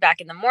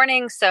 back in the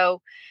morning.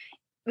 So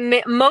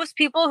most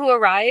people who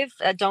arrive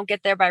don't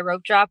get there by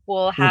rope drop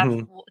will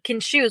can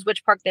choose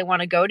which park they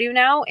want to go to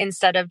now,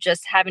 instead of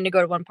just having to go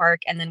to one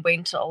park and then wait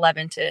until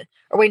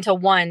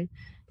 1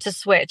 to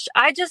switch.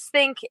 I just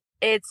think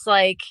it's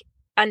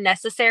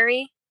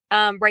unnecessary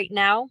right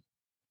now.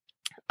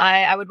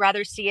 I would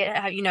rather see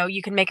it,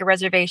 you can make a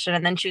reservation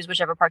and then choose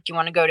whichever park you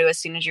want to go to as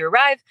soon as you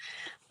arrive.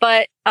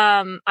 But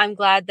I'm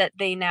glad that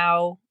they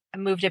now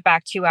moved it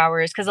back 2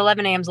 hours, because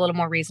 11 a.m. is a little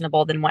more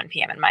reasonable than 1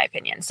 p.m. in my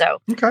opinion. So,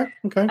 okay.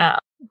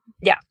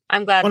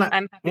 I'm glad.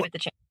 I'm happy with the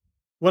change.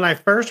 When I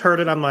first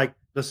heard it, I'm like,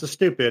 this is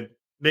stupid.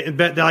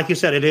 But like you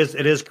said, it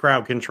is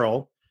crowd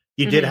control.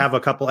 You did have a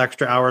couple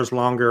extra hours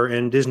longer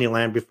in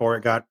Disneyland before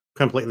it got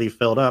completely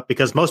filled up,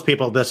 because most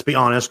people, let's be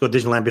honest, go to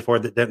Disneyland before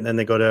then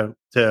they go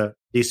to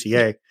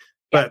DCA.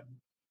 But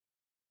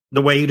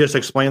the way you just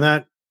explained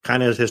that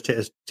kind of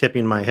is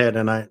tipping my head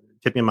and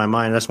tipping my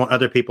mind. That's what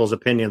other people's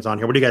opinions on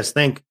here. What do you guys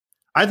think?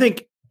 I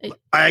think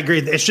I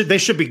agree. They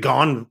should be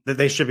gone.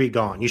 They should be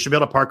gone. You should be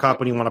able to park hop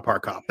when you want to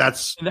park hop.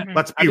 Let's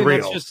be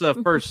real. That's just the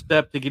first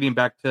step to getting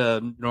back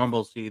to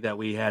normalcy that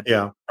we had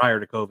prior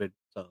to COVID.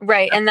 So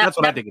right, and that's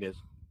what I think it is.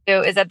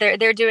 Is that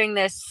they're doing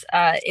this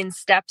in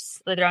steps.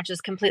 They're not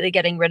just completely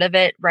getting rid of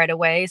it right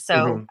away.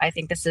 So I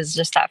think this is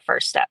just that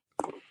first step.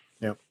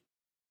 Yep.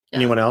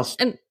 Anyone else?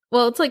 And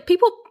well, it's like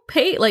people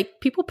pay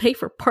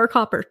for park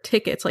hopper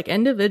tickets, like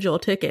individual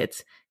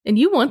tickets, and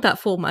you want that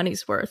full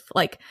money's worth.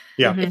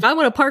 If I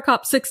want to park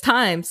hop 6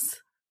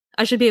 times,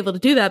 I should be able to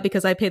do that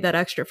because I paid that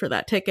extra for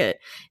that ticket.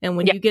 And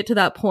when you get to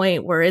that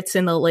point where it's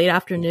in the late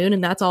afternoon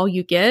and that's all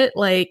you get,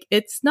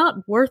 it's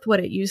not worth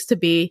what it used to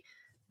be,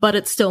 but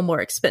it's still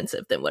more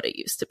expensive than what it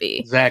used to be.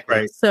 Exactly.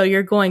 Right. So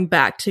you're going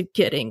back to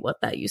getting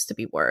what that used to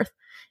be worth.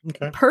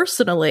 Okay.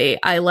 Personally,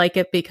 I like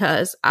it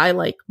because I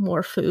like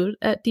more food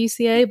at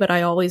DCA, but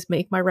I always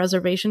make my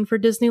reservation for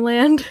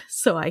Disneyland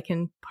so I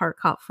can park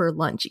hop for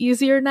lunch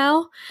easier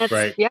now.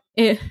 Right.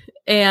 Yeah.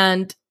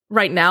 And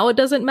right now it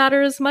doesn't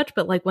matter as much,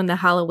 but when the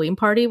Halloween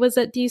party was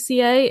at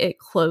DCA, it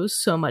closed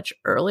so much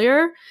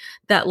earlier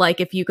that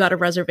if you got a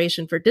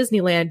reservation for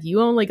Disneyland,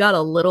 you only got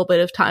a little bit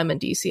of time in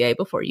DCA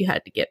before you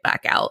had to get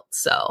back out.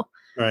 So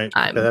right.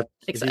 I'm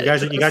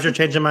excited. You guys are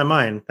changing my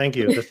mind. Thank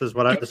you. This is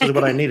what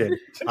I needed.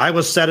 I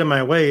was set in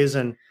my ways,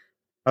 and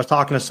I was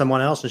talking to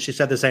someone else, and she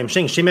said the same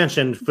thing. She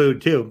mentioned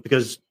food too,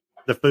 because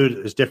the food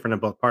is different in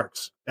both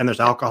parks, and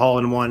there's alcohol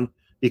in one.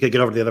 You could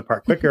get over to the other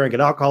park quicker and get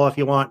alcohol if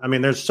you want. I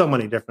mean, there's so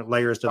many different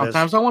layers to this.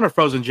 Sometimes I want a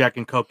frozen Jack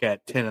and Coke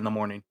at 10 in the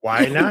morning.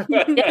 Why not?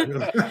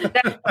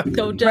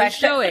 Don't judge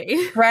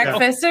Joey.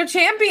 Breakfast of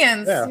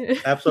champions. Yeah,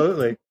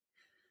 absolutely.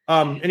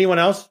 Anyone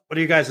else? What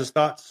are you guys'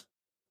 thoughts?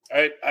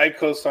 I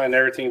co-sign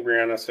everything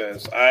Brianna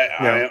says.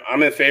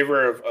 I'm in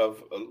favor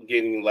of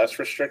getting less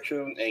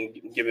restriction and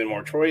giving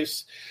more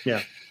choice.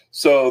 Yeah.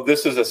 So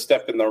this is a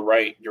step in the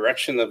right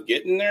direction of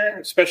getting there,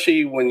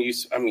 especially when I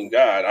was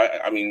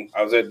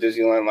at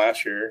Disneyland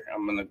last year.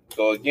 I'm going to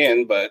go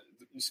again, but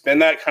you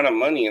spend that kind of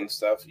money and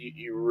stuff,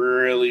 you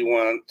really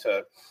want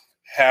to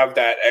have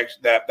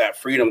that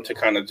freedom to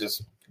kind of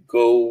just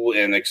go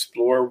and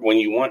explore when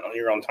you want on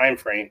your own time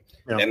frame.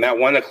 Yeah. And that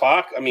 1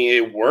 o'clock, I mean,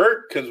 it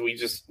worked because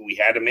we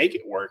had to make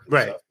it work.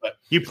 Right. Stuff. But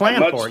you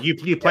plan for it.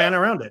 You plan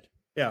around it.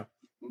 Yeah.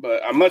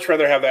 But I'd much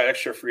rather have that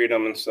extra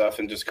freedom and stuff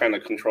and just kind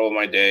of control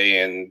my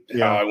day and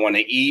how I want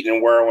to eat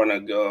and where I want to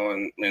go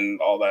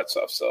and all that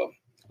stuff. So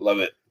love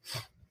it.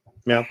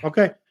 Yeah.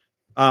 Okay.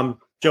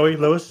 Joey,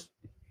 Lewis?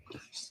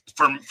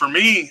 For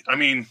me, I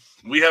mean,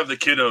 we have the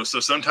kiddos, so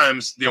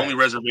sometimes the only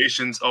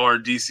reservations are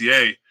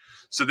DCA.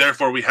 So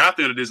therefore, we have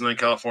to go to Disneyland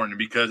California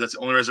because that's the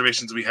only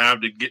reservations we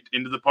have to get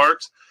into the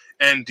parks.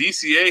 And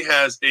DCA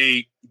has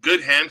a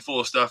good handful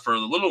of stuff for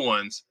the little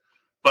ones,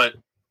 but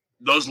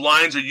those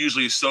lines are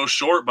usually so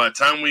short. By the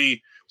time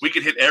we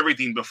could hit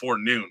everything before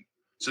noon.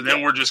 So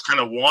then we're just kind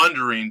of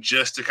wandering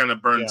just to kind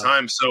of burn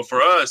time. So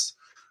for us,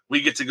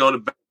 we get to go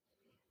to.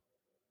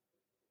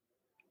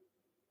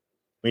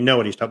 We know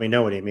what he's talking. We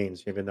know what he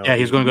means, even though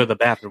he's going to go to the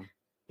bathroom.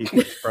 He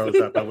froze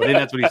up. But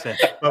that's what he said.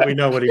 But we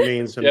know what he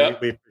means, and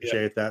we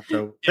appreciate that.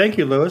 So thank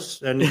you,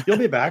 Lewis, and you'll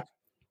be back.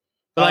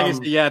 But like I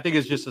said, I think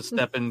it's just a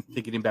step in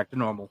to getting back to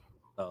normal.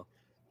 So.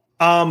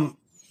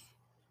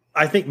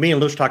 I think me and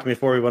Lewis talked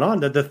before we went on.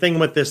 The thing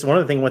with this, one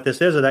of the things with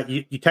this is that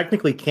you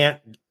technically can't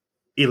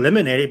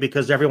eliminate it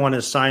because everyone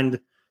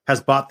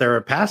has bought their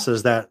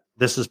passes. That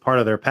this is part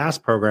of their pass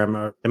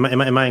program.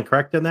 Am I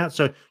incorrect in that?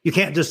 So you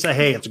can't just say,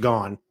 "Hey, it's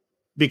gone,"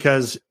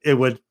 because it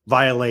would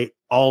violate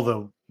all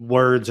the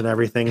words and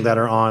everything that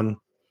are on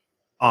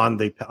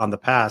the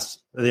pass,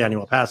 the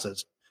annual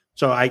passes.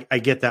 So I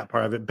get that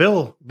part of it.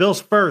 Bill's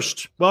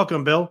first.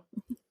 Welcome, Bill.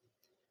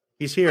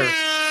 He's here.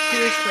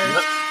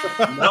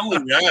 Not only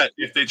that,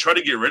 if they try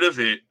to get rid of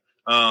it,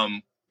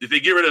 if they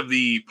get rid of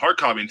the park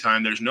hopping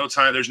time, there's no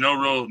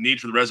real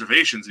need for the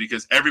reservations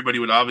because everybody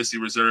would obviously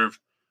reserve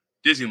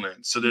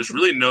Disneyland. So there's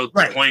really no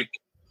point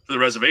for the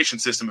reservation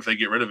system if they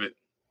get rid of it.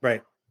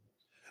 Right.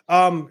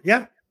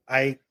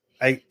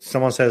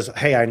 Someone says,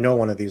 "Hey, I know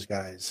one of these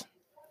guys."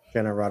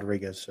 Jenna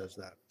Rodriguez says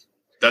that.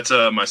 That's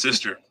my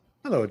sister.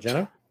 Hello,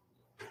 Jenna.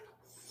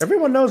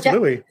 Everyone knows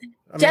Louie.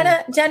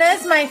 Jenna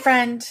is my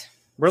friend.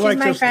 She's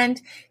my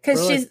friend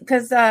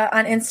because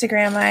on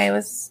Instagram I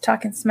was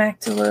talking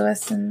smack to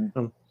Lewis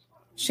and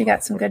she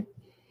got some good.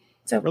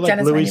 So we're like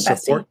Jenna's Louie's my new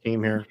support bestie.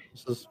 team here.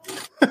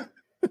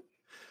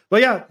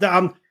 But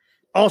yeah,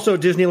 also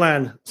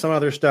Disneyland, some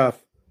other stuff.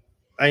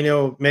 I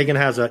know Megan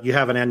you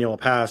have an annual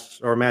pass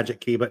or a Magic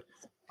Key, but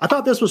I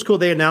thought this was cool.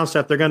 They announced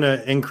that they're going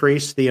to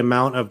increase the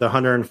amount of the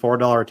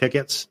 $104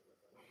 tickets.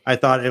 I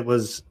thought it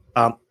was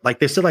like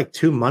they said, like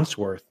 2 months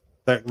worth.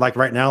 Like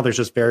right now, there's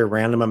just very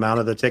random amount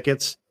of the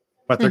tickets.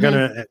 But they're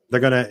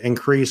gonna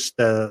increase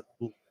the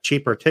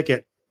cheaper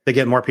ticket to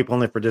get more people in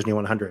there for Disney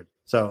 100.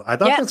 So I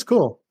thought that's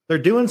cool. They're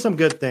doing some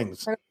good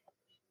things.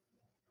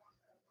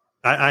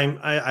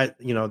 They're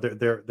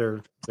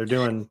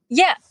doing.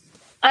 Yeah,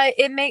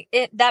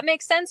 that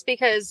makes sense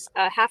because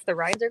half the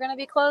rides are going to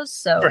be closed.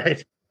 So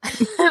I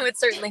would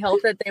certainly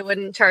hope that they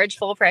wouldn't charge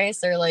full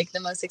price or like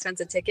the most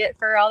expensive ticket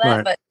for all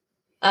that. Right. But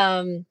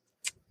I'm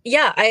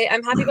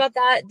happy about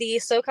that. The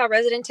SoCal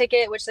resident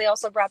ticket, which they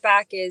also brought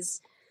back, is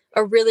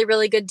a really,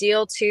 really good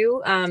deal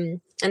too. And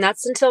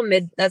that's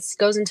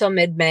goes until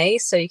mid-May.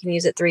 So you can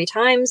use it 3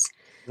 times.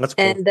 That's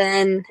cool. And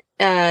then,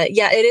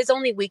 it is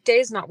only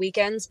weekdays, not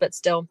weekends, but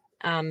still,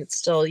 it's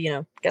still,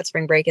 got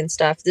spring break and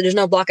stuff. There's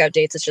no blockout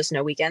dates. It's just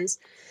no weekends.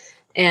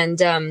 And,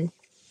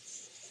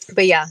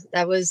 but yeah,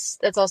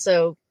 that's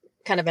also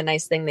kind of a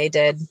nice thing they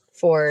did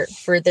for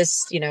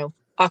this,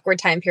 awkward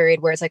time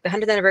period where it's like the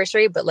 100th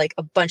anniversary, but like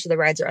a bunch of the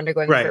rides are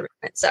undergoing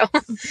refurbishment. So,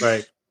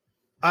 right.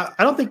 I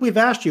don't think we've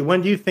asked you,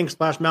 when do you think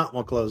Splash Mountain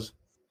will close?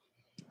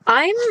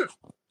 I'm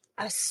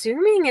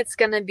assuming it's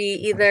going to be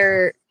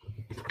either,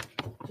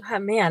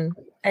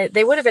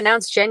 they would have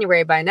announced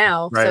January by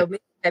now. Right. So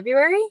maybe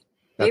February?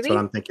 That's what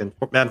I'm thinking.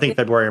 I think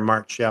February or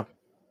March. Yeah.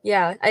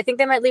 Yeah. I think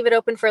they might leave it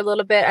open for a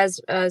little bit as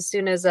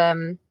soon as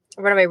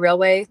Runaway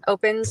Railway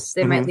opens.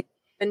 They might leave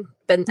it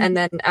open. And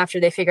then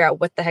after they figure out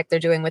what the heck they're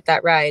doing with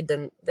that ride,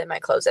 then they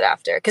might close it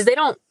after. Because they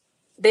don't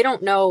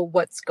know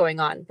what's going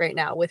on right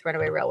now with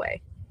Runaway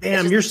Railway.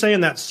 Damn, you're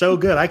saying that so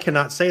good. I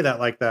cannot say that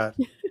like that.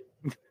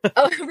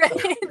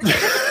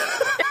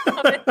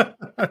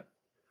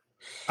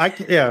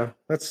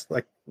 That's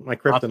like my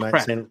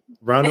kryptonite saying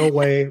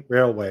Runaway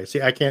Railway.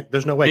 See, I can't.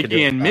 There's no way.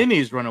 Mickey and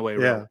Minnie's Runaway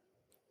Railway. Yeah,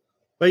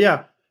 but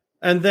yeah,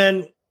 and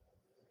then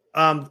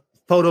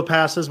photo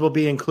passes will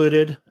be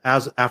included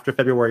as after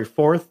February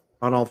 4th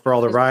for all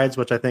the rides,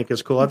 which I think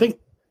is cool. I think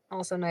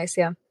also nice.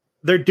 Yeah,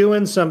 they're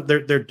doing some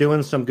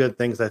good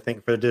things. I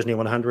think for the Disney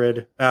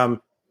 100.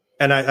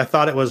 And I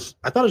thought it was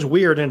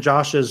weird in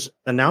Josh's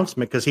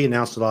announcement because he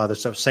announced a lot of this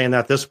stuff, saying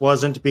that this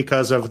wasn't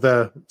because of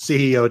the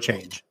CEO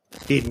change.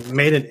 He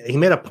made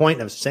a point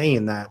of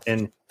saying that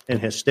in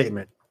his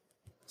statement.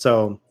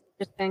 So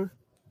I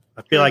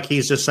feel like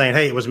he's just saying,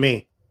 "Hey, it was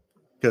me,"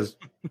 because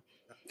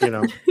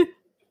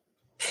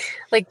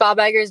like Bob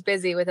Iger's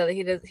busy with it.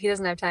 He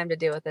doesn't have time to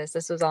deal with this.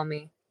 This was all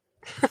me.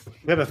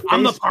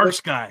 I'm the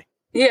parks guy.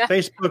 Yeah.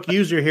 Facebook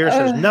user here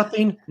says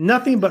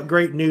nothing but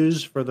great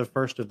news for the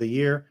first of the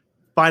year.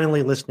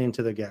 Finally listening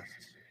to the guests.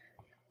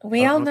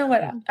 We all know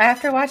what,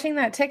 after watching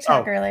that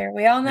TikTok earlier,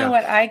 we all know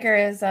what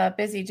Iger is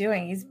busy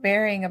doing. He's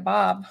burying a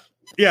Bob.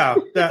 Yeah,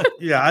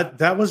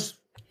 that was,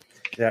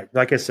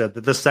 like I said,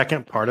 the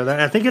second part of that.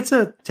 I think it's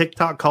a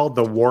TikTok called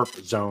The Warp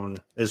Zone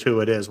is who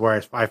it is,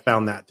 where I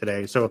found that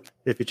today. So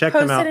if you check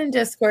them out. Post it in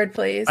Discord,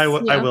 please. I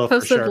will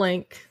post for sure. a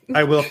link.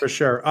 I will for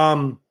sure.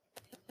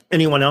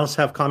 Anyone else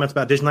have comments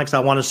about Disney? Because I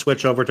want to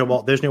switch over to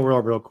Walt Disney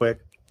World real quick,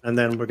 and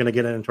then we're going to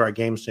get into our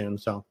game soon.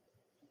 So,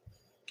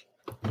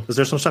 because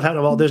there's some stuff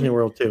happening at Walt Disney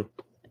World too.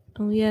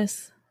 Oh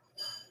yes,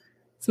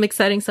 some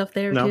exciting stuff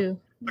there too.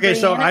 Okay,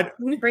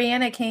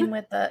 Brianna came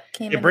with the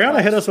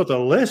Brianna hit us with a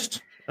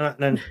list, and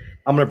then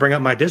I'm going to bring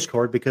up my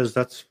Discord because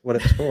that's what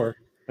it's for.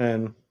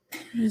 And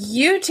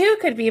you too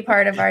could be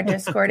part of our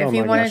Discord if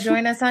you want to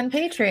join us on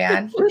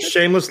Patreon. We're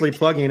shamelessly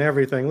plugging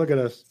everything. Look at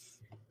us.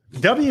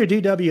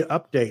 WDW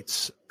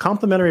updates.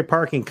 Complimentary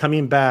parking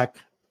coming back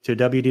to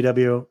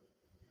WDW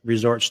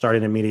Resort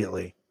starting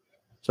immediately.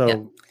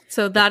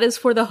 So that is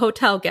for the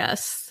hotel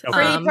guests.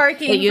 Free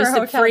parking. They used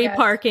for free guests.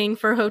 parking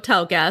for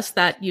hotel guests.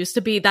 That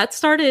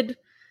started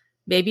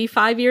maybe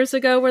 5 years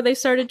ago, where they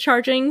started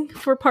charging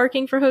for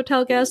parking for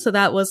hotel guests. So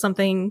that was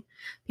something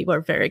people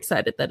are very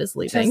excited that is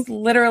leaving. Just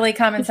literally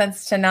common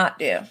sense to not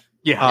do.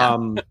 Yeah.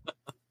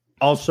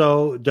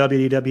 Also,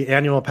 WDW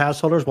annual pass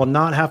holders will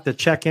not have to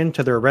check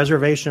into their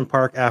reservation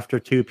park after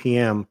 2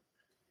 p.m.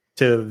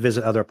 to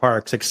visit other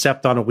parks,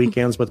 except on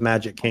weekends with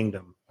Magic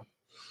Kingdom.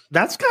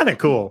 That's kind of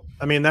cool.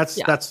 I mean, that's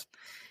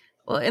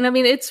well, and I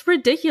mean, it's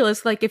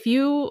ridiculous. Like, if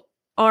you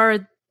are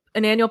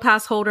an annual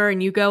pass holder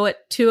and you go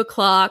at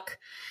 2:00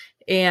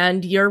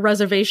 and your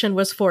reservation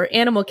was for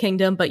Animal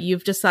Kingdom, but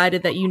you've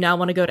decided that you now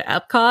want to go to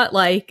Epcot,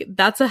 like,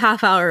 that's a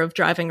half hour of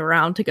driving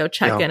around to go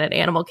check in at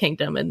Animal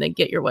Kingdom and then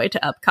get your way to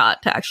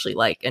Epcot to actually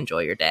like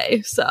enjoy your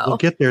day. So we'll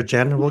get there,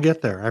 Jen. We'll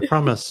get there. I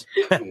promise.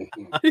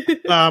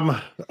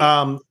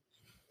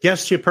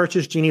 Guests who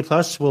purchase Genie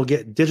Plus will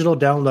get digital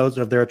downloads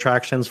of their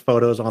attractions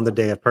photos on the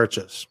day of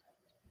purchase.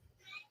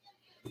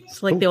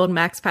 It's like the old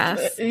Max Pass.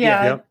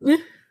 Yeah. Yep.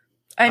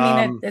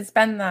 I mean, it's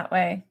been that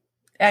way.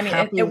 I mean,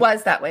 it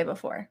was that way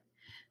before.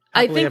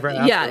 I think,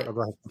 yeah.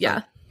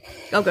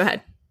 Oh, go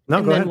ahead. No,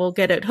 and go then ahead. we'll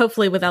get it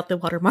hopefully without the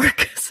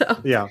watermark.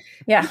 So yeah.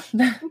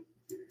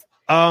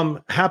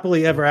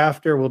 Happily Ever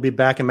After will be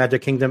back in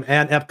Magic Kingdom,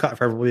 and Epcot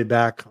Forever will be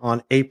back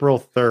on April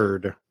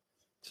 3rd.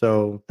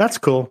 So that's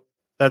cool.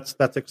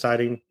 That's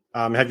exciting.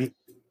 Have you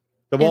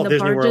the Walt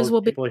Disney World will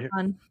be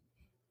gone.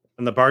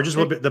 And the barges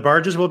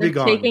will be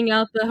gone. Taking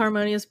out the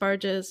Harmonious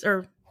barges,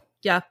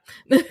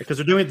 because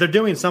they're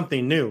doing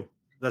something new.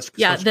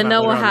 Then they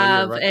will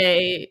have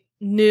a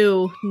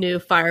new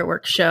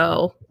fireworks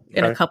show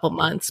in a couple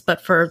months.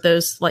 But for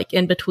those like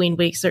in between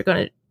weeks, they're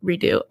going to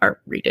redo.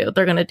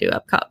 They're going to do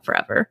Epcot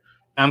Forever.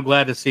 I'm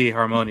glad to see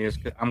Harmonious.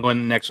 I'm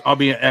going next. I'll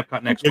be at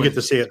Epcot next. You'll get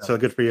to see it, so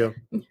good for you.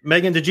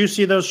 Megan, did you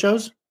see those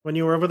shows when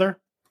you were over there?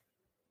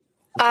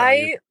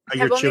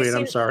 You're chewing.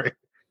 I'm sorry.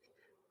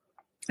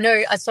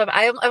 No, so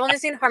I've only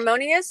seen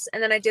Harmonious,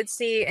 and then I did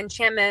see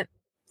Enchantment.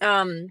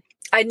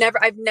 I've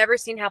never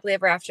seen Happily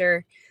Ever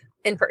After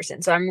in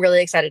person, so I'm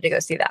really excited to go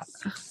see that.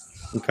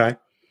 Okay,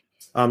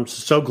 I'm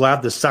so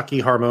glad the sucky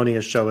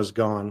Harmonious show is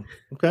gone.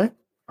 Okay,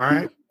 all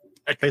right.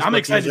 I'm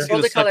excited to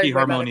see the sucky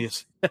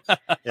Harmonious.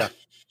 Yeah,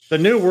 the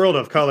new World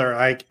of Color.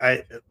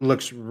 I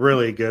looks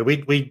really good.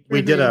 We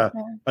did a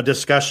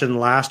discussion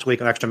last week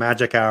on Extra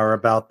Magic Hour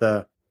about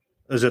the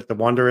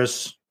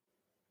Wondrous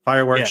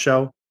fireworks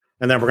show,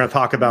 and then we're going to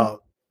talk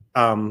about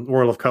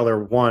World of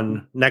Color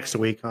 1 next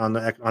week on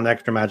the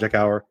Extra Magic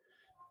Hour.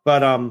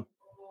 But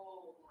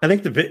I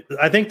think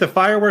the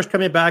fireworks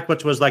coming back,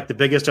 which was like the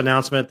biggest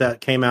announcement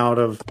that came out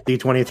of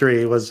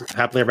D23, was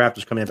Happily Ever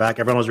After's coming back.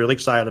 Everyone was really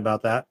excited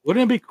about that.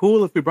 Wouldn't it be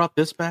cool if we brought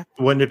this back?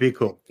 Wouldn't it be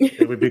cool?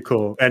 It would be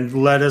cool.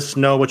 And let us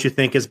know what you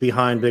think is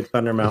behind Big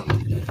Thunder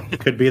Mountain. It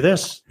could be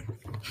this.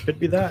 Could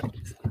be that.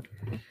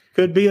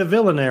 Could be a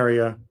villain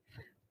area.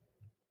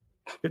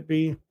 Could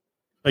be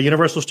a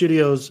Universal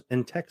Studios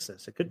in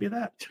Texas. It could be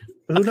that.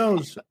 Who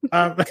knows?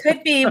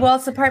 Could be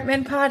Walt's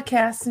Apartment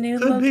Podcast's new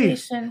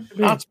location.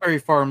 Knott's Berry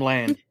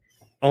Farmland.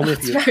 Only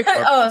if you.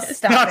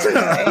 Stop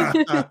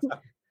it.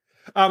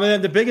 And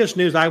then the biggest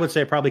news I would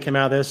say probably came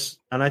out of this,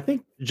 and I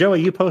think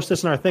Joey, you posted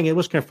this in our thing. It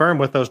was confirmed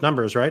with those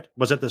numbers, right?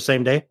 Was it the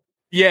same day?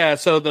 Yeah.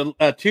 So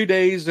the 2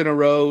 days in a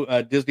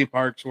row, Disney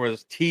Parks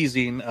was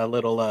teasing a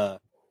little.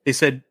 They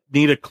said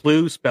need a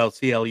clue, spelled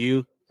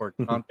CLU for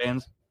con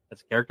fans.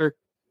 That's a character.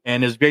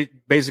 And it's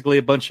basically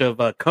a bunch of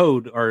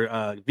code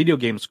or video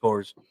game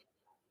scores.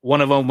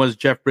 One of them was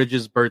Jeff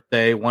Bridges'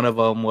 birthday. One of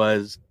them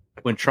was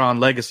when Tron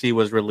Legacy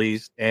was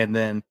released. And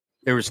then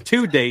there was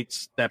 2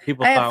 dates that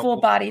people thought... I have full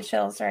body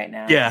chills right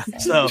now. Yeah.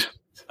 So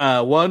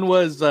one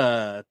was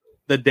the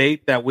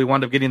date that we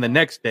wound up getting the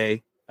next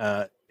day,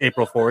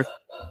 April 4th,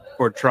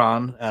 for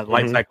Tron,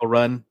 Light Cycle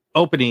Run,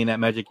 opening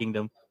at Magic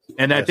Kingdom.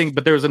 And I think,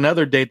 but there was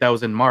another date that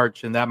was in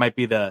March, and that might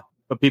be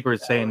what people are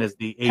saying is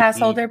the pass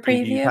holder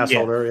preview. Pass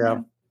holder, yeah.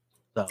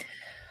 So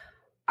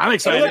I'm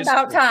excited. It's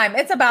about time.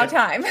 It's about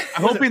time.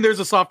 I'm hoping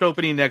there's a soft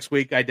opening next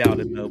week. I doubt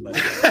it though. But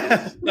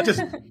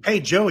hey,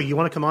 Joey, you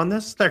want to come on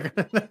this? Yeah,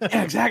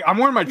 exactly. I'm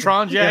wearing my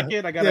Tron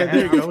jacket. I got.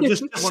 There you go.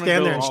 Just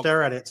stand there and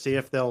stare at it. See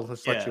if they'll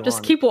let you on.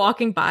 Just keep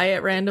walking by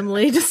it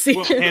randomly to see.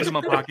 Hands in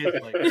my pocket.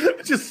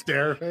 Like, just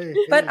stare. Hey,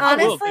 but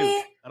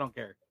honestly, I don't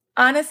care.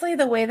 Honestly,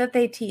 the way that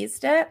they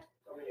teased it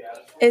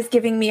is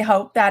giving me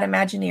hope that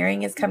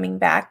Imagineering is coming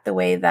back the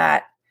way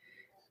that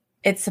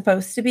it's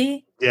supposed to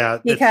be. Yeah,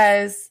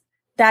 because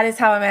that is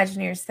how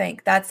Imagineers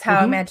think. That's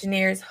how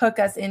Imagineers hook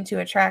us into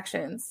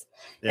attractions.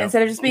 Yeah.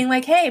 Instead of just being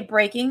like, hey,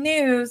 breaking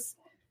news.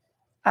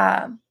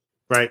 Right.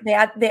 They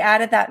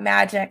added that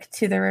magic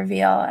to the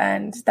reveal,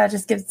 and that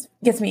just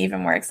gets me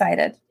even more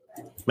excited.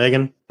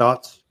 Megan,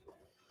 thoughts?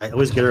 I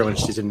always get her when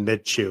she's in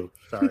mid-chew.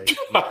 Sorry.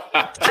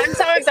 I'm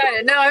so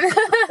excited. No, I'm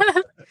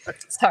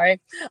sorry.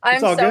 I'm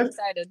so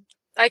excited.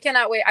 I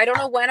cannot wait. I don't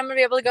know when I'm going to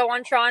be able to go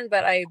on Tron,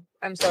 but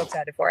I'm so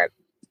excited for it.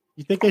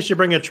 You think they should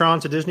bring a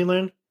Tron to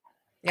Disneyland?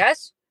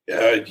 Yes.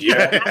 Yeah.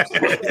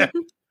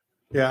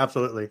 Yeah,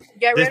 absolutely.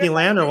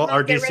 Disneyland or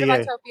RDCA? Get rid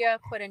of Autopia,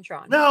 put in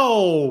Tron.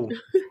 No.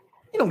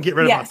 You don't get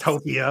rid of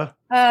Autopia.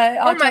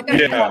 Oh my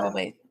God,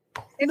 probably.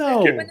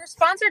 No. When they're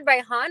sponsored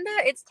by Honda,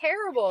 it's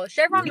terrible.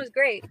 Chevron was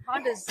great.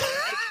 Honda's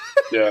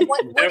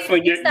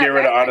definitely get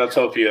rid of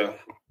Autotopia.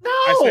 No.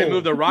 I say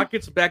move the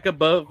rockets back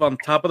above on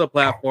top of the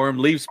platform,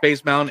 leave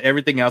Space Mountain,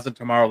 everything else in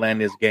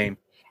Tomorrowland is game.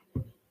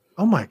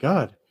 Oh my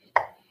God.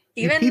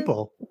 Even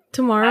people.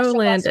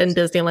 Tomorrowland and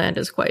Disneyland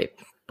is quite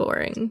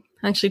boring.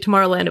 Actually,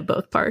 Tomorrowland at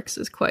both parks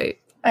is quite.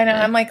 I know.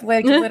 I'm like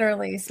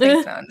literally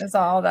Space Mountain is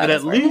all that. But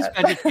at least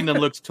Magic Kingdom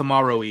looks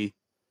tomorrow-y.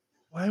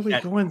 Why are we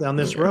going down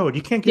this road?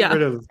 You can't get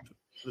rid of.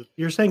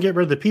 You're saying get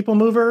rid of the People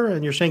Mover,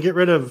 and you're saying get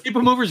rid of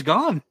People Mover's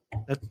gone.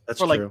 That's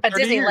for true. At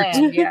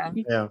Disneyland,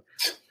 yeah.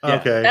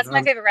 Okay, that's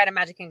my favorite ride at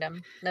Magic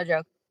Kingdom. No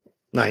joke.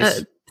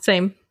 Nice.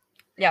 Same.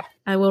 Yeah,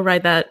 I will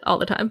ride that all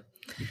the time.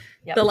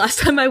 Yep. The last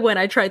time I went,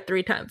 I tried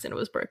 3 times and it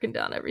was broken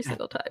down every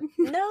single time.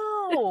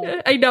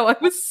 No, I know. I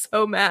was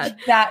so mad.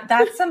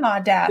 That's some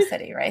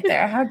audacity right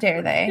there. How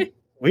dare they?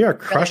 We are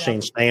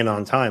crushing staying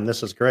on time.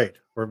 This is great.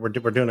 We're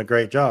doing a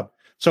great job.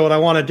 So what I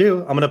want to do,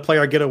 I'm going to play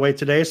our Getaway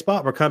Today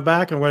spot. We'll come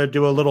back and we're going to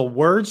do a little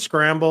word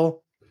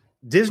scramble,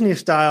 Disney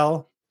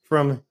style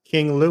from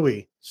King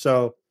Louie.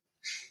 So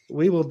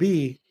we will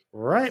be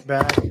right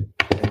back in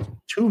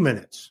 2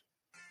 minutes.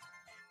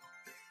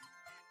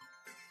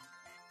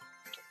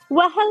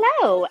 Well,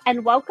 hello,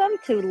 and welcome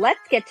to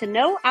Let's Get to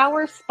Know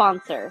Our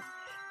Sponsor.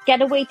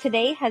 Getaway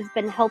Today has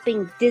been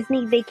helping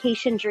Disney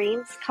vacation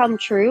dreams come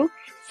true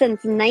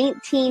since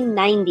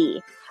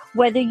 1990.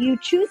 Whether you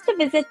choose to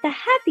visit the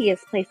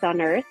happiest place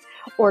on earth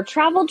or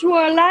travel to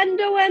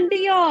Orlando and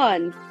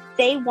beyond,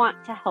 they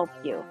want to help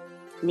you.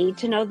 Need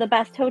to know the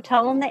best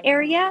hotel in the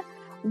area?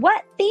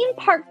 What theme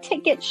park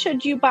ticket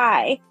should you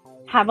buy?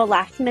 Have a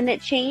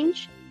last-minute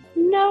change?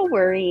 No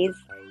worries.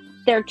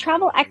 Their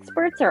travel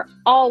experts are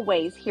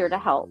always here to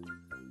help.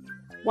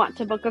 Want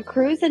to book a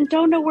cruise and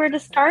don't know where to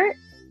start?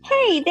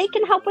 Hey, they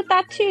can help with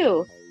that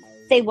too.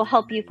 They will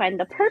help you find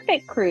the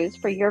perfect cruise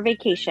for your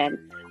vacation,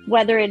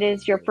 whether it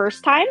is your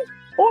first time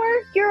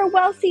or you're a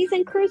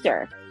well-seasoned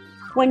cruiser.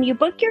 When you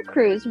book your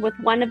cruise with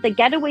one of the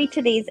Getaway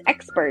Today's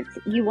experts,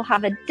 you will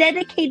have a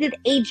dedicated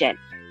agent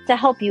to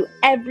help you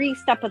every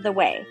step of the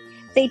way.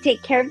 They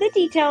take care of the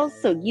details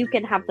so you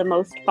can have the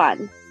most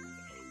fun.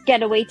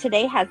 Getaway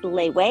Today has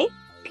layaway,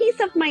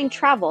 peace of mind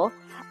travel,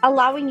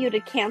 allowing you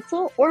to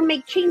cancel or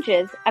make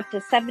changes up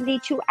to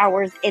 72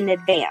 hours in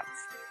advance.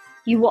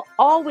 You will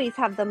always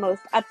have the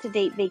most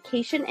up-to-date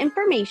vacation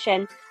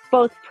information,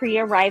 both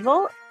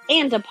pre-arrival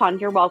and upon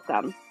your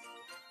welcome.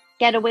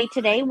 Getaway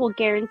Today will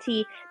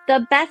guarantee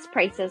the best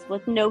prices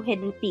with no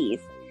hidden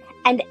fees.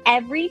 And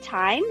every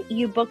time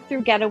you book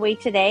through Getaway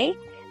Today,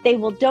 they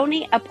will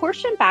donate a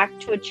portion back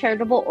to a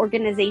charitable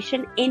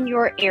organization in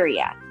your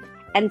area.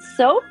 And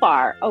so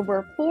far,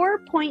 over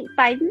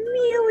 $4.5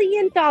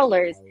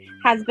 million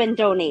has been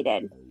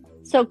donated.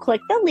 So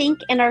click the link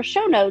in our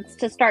show notes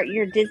to start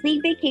your Disney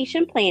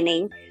vacation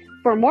planning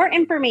for more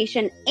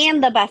information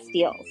and the best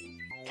deals.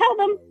 Tell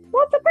them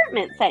Walt's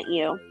Apartment sent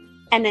you.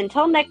 And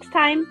until next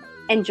time,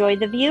 enjoy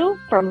the view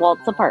from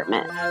Walt's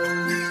Apartment.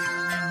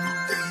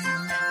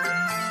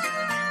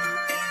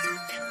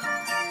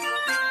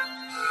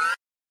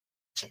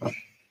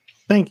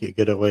 Thank you,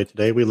 Getaway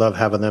Today. We love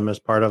having them as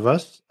part of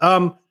us.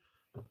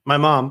 My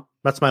mom,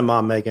 that's my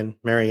mom, Megan,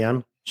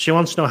 Marianne. She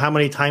wants to know how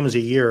many times a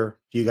year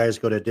do you guys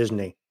go to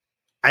Disney?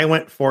 I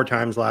went 4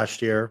 times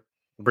last year.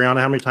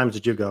 Brianna, how many times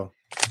did you go?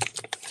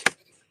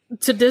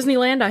 To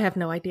Disneyland, I have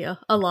no idea.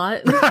 A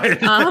lot.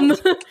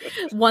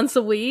 Once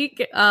a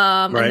week.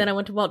 And then I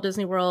went to Walt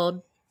Disney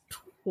World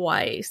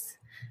twice.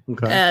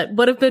 Okay.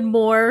 Would have been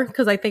more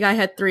because I think I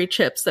had 3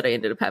 trips that I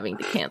ended up having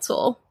to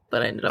cancel,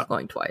 but I ended up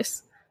going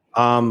twice.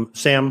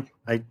 Sam,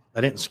 I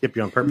didn't skip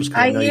you on purpose.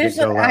 I know you didn't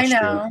go last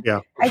year. Yeah.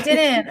 I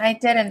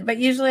didn't. But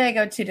usually I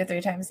go 2 to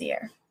 3 times a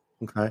year.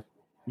 Okay.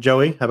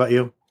 Joey, how about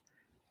you?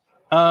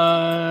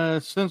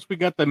 Since we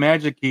got the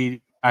Magic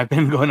Key, I've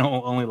been going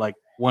only like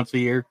once a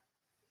year.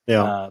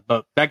 Yeah.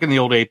 But back in the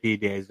old AP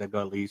days, I'd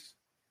go at least,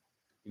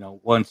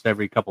 once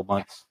every couple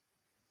months.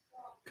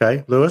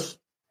 Okay, Lewis.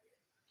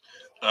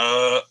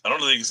 I don't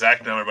know the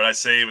exact number, but I'd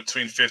say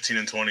between 15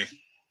 and 20.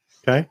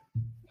 Okay,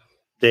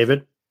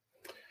 David.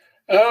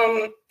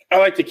 I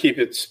like to keep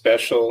it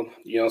special,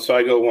 so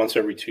I go once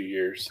every 2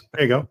 years.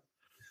 There you go.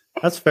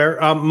 That's fair.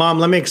 Mom,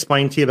 let me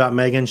explain to you about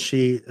Megan.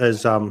 She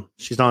is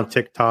she's on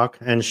TikTok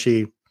and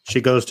she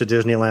goes to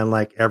Disneyland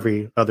like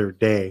every other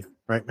day,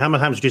 right? How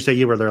many times did you say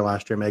you were there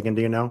last year, Megan?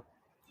 Do you know?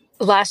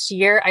 Last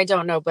year, I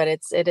don't know, but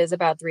it is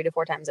about 3 to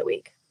 4 times a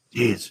week.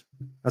 Jeez,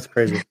 that's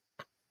crazy.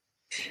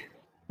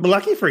 But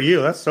lucky for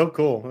you, that's so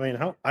cool.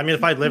 I mean,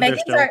 if I lived there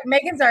still.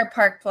 Megan's our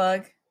park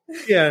plug.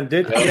 Yeah, and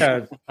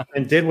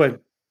did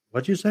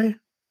what'd you say?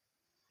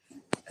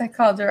 I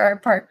called her our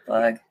park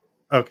plug.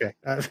 Okay,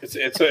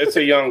 it's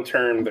a young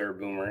term there,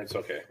 Boomer. It's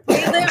okay. We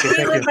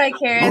live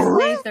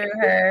vicariously through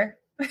her.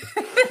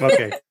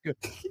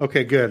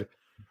 Okay, good.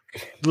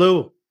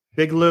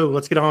 Big Lou,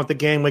 let's get on with the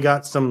game. We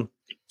got some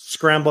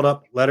scrambled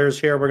up letters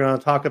here we're going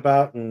to talk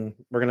about, and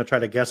we're going to try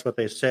to guess what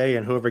they say,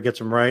 and whoever gets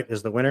them right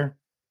is the winner.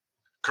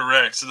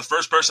 Correct. So the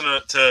first person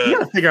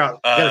to you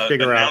got to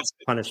figure out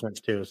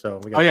punishments too.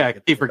 So we I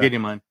keep forgetting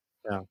mine.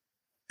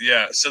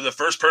 Yeah. So the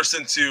first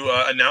person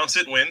to announce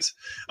it wins,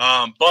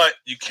 but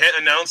you can't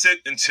announce it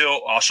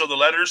until I'll show the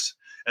letters,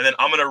 and then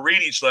I'm going to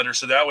read each letter,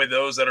 so that way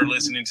those that are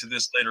listening to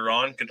this later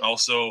on can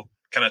also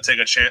kind of take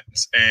a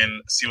chance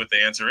and see what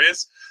the answer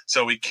is.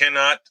 So we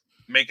cannot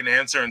make an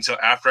answer until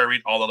after I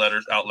read all the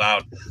letters out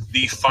loud.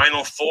 The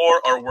final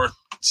 4 are worth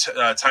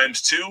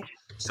times 2.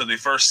 So the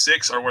first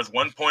 6 are worth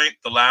 1 point.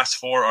 The last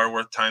 4 are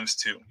worth times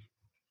 2.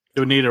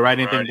 Do we need to write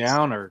anything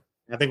down, or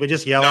I think we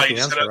just yell out the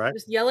answer, right?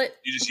 Just yell it.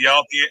 You just yell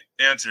out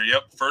the answer.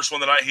 Yep. First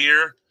one that I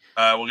hear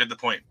will get the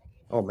point.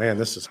 Oh man,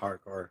 this is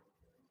hardcore.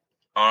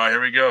 All right,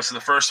 here we go. So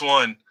the first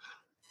one,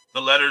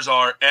 the letters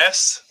are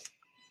S,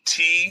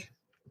 T,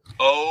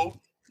 O,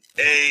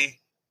 A,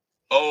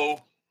 O,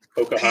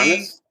 Pocahontas.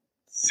 P,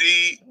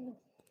 C.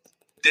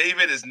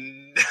 David is.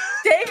 David,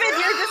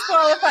 you're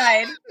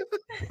disqualified.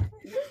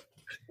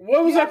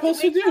 What was I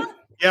supposed to do?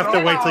 You have to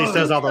wait till he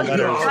says all the letters.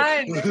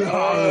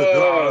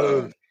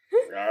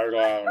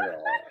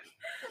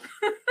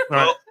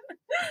 Well,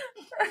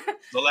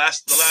 the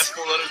last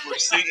 4 letters were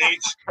C,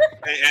 H,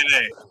 A,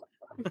 N,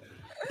 A.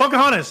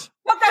 Pocahontas.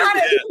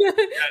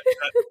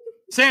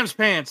 Sam's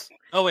pants.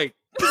 Oh wait,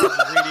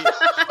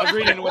 I was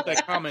reading what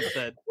that comment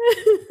said.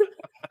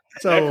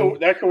 So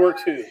that could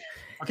work too.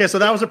 Okay, so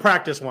that was a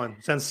practice one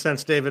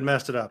since David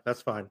messed it up.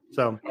 That's fine.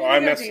 So I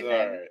messed it. All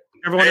right.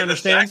 Everyone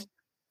understands?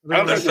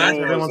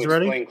 Everyone's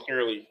ready?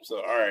 Clearly.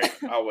 So all right,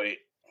 I'll wait.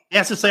 He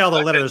has to say all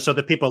the letters so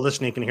the people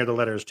listening can hear the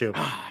letters too.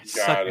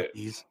 Got it.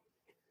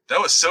 That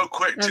was so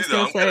quick too,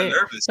 though. I'm kind of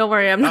nervous. Don't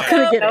worry, I'm not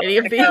going to get any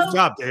of these. Good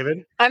job,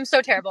 David. I'm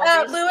so terrible.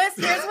 Lewis,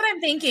 here's what I'm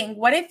thinking.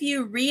 What if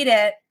you read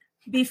it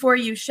before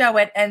you show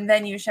it, and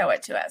then you show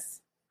it to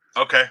us?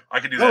 Okay, I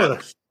can do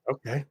that.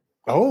 Okay.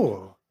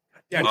 Oh.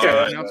 Yeah.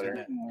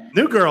 Right.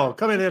 New girl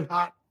coming in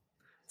hot.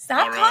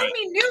 Stop calling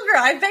me new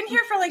girl. I've been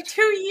here for like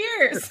 2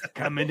 years.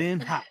 Coming in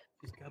hot.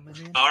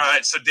 All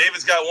right, so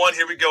David's got one.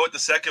 Here we go with the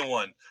second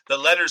one. The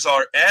letters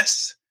are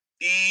S,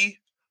 E,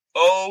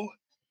 O,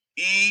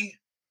 E,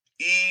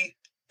 E,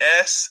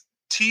 S,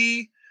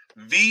 T,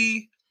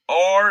 V,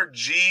 R,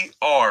 G,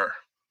 R.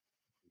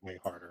 Way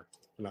harder.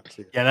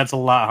 Yeah, that's a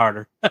lot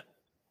harder.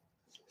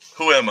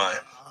 Who am I?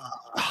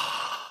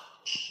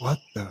 What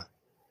the?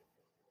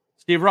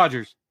 Steve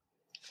Rogers.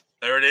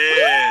 There it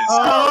is.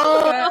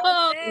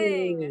 Oh,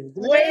 dang.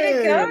 Way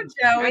to go, Joey.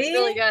 That's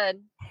really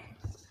good.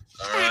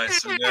 All right,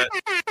 so we got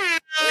David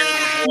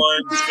with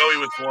 1, Joey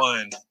with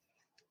 1.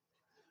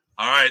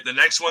 All right, the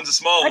next one's a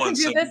small one. I can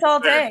do this all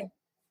day.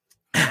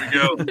 Here we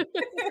go.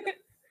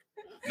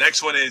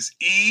 Next one is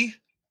E,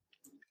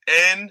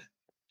 N,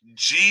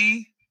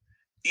 G,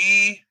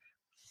 E,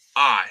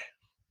 I.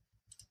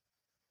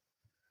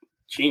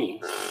 Genie.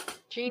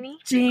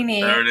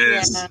 There it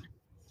is. Yeah.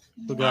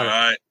 All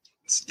right,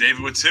 it's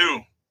David with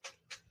 2.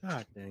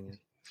 God dang it.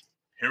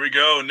 Here we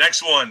go.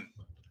 Next one.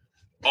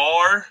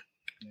 R,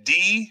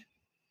 D,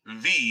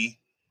 V,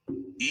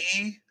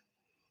 E,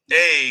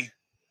 A,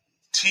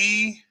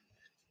 T,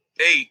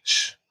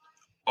 H,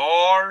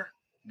 R,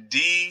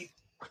 D,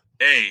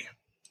 A.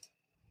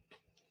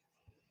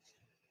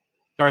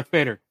 Darth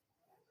Vader.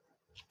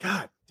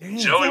 God damn.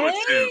 Joey with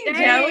 2.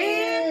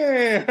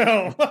 Joey.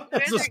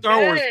 That's a Star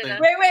Wars thing.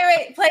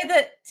 Wait. Play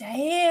the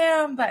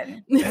damn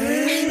button.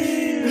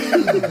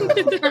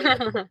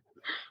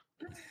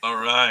 All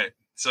right.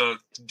 So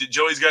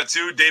Joey's got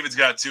 2. David's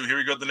got 2. Here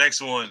we go. The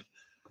next one.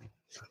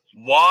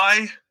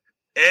 Y,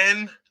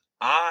 N,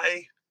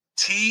 I,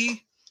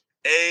 T,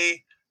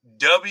 A,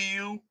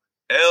 W,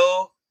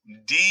 L,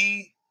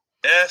 D,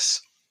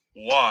 S,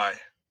 Y.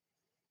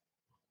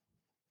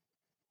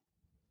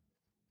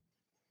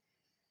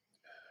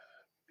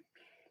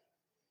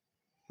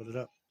 Put it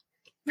up.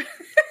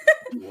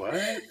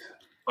 What?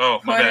 Oh,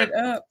 my Put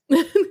bad.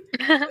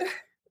 it up.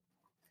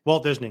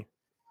 Walt Disney.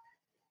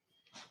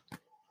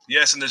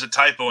 Yes, and there's a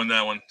typo in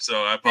that one,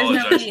 so I There's no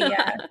apologize. E,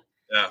 yeah.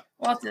 Yeah.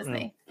 Walt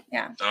Disney.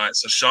 Yeah. All right.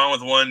 So Sean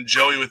with 1,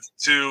 Joey with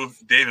 2,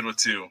 David with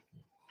 2.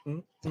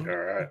 All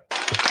right.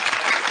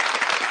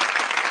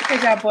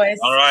 Good job, boys.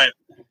 All right.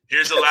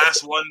 Here's the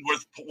last one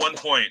worth 1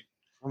 point.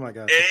 Oh my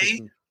God.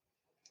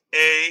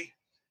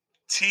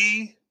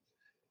 ATSCIPRNESIN.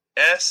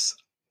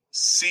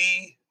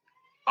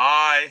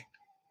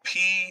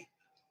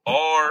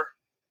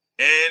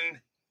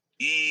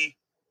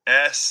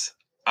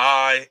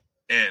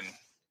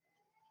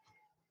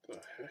 The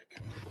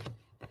heck?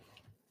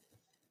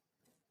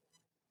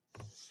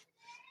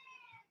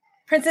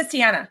 Princess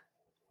Tiana.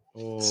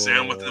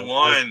 Sam with the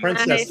 1.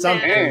 Princess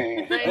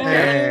something.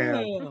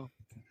 Damn.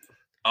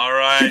 All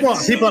right.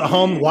 People at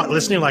home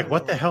listening, like,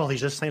 what the hell?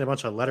 He's just saying a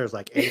bunch of letters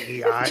like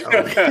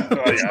A-E-I-O.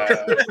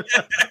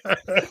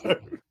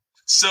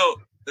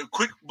 So,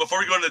 quick, before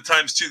we go into the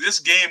times 2, this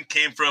game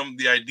came from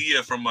the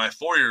idea from my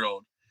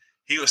 4-year-old.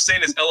 He was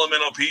saying his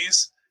elemental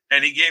P's,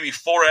 and he gave me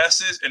 4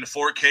 S's and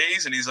 4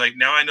 K's, and he's like,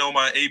 now I know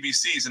my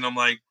ABCs. And I'm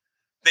like,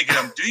 thinking,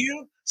 do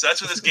you? So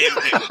that's what this game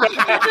is.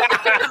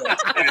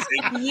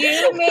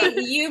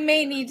 You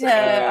may need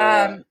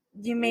to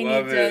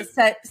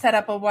set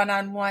up a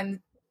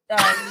one-on-one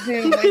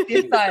Zoom with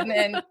your son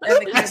and the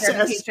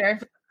kindergarten teacher.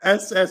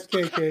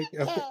 SSKK.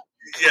 Yeah.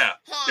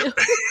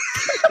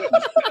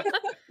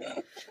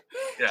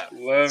 Yeah.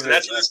 So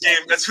that's where this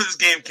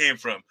game came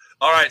from.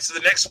 All right. So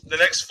the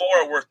next 4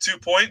 are worth 2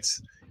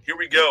 points. Here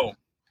we go.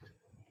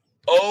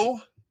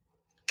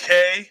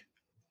 OKONUJELGB.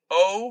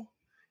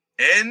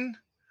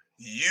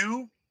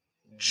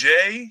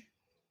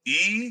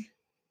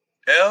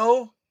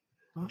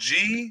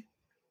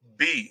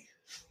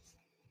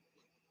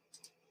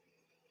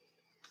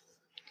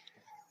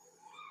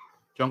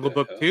 Jungle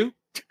Book 2?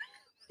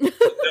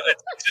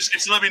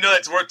 It's let me know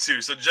that's worth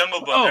 2. So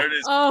Jungle Book, there it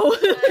is. Oh,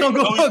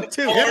 Jungle Book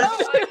 2.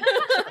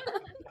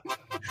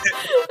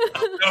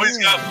 Noah's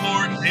got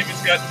 4,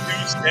 David's got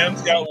 2,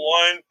 Sam's got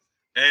 1,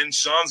 and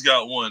Sean's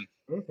got 1.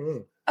 Mm-hmm.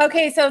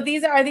 Okay, so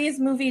are these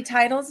movie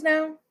titles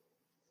now?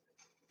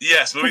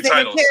 Yes, movie There were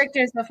titles.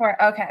 characters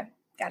before. Okay,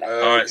 got it.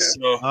 All right,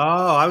 so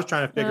I was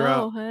trying to figure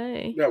out.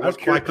 Hey. Yeah, That's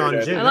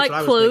Qui-Gon Jinn. I like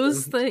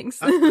clues.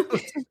 Thanks.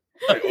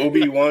 Like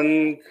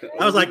Obi-Wan.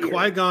 I was like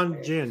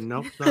Qui-Gon Jinn.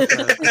 Nope, not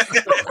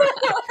that.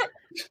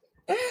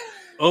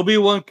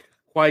 Obi-Wan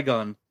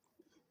Qui-Gon.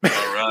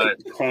 All right.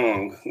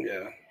 Kong,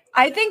 yeah.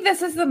 I think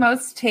this is the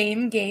most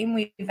tame game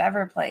we've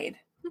ever played.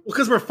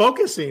 Because we're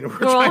focusing.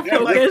 We're all trying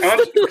to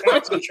focused.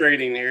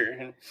 Concentrating here.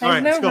 There's All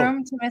right, no let's go.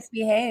 room to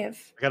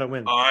misbehave. I gotta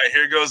win. All right,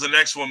 here goes the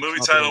next one.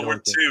 Movie Okay, title go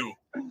worth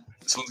on. 2.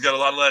 This one's got a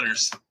lot of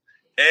letters.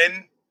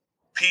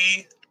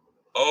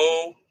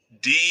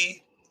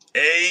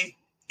 NPODAEIOLVRNCMAY.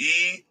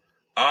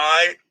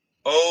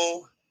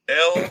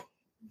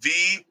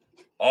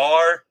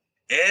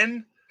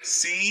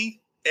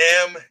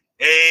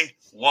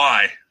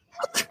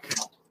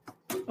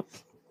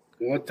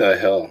 What the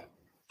hell?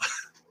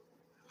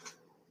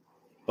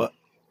 What?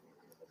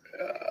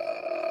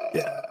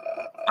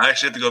 I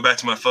actually have to go back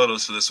to my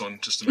photos for this one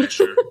just to make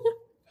sure.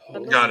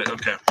 Got it.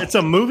 Okay. It's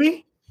a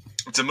movie?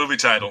 It's a movie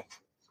title.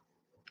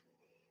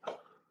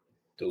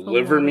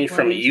 Deliver me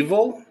from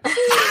evil?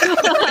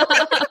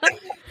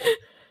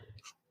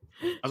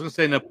 I was going to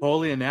say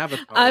Napoleon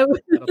Avatar. I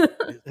would.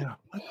 Yeah.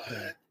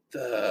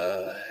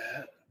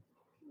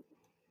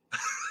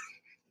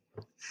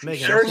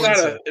 Megan, Sure,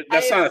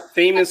 that's not a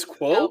famous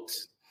quote.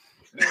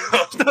 No,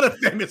 it's not a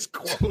famous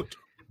quote.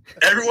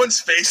 Everyone's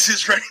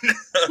faces right now.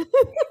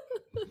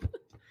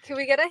 Can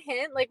we get a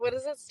hint? Like, what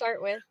does it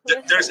start with?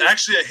 There's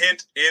actually a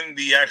hint in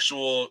the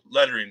actual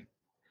lettering.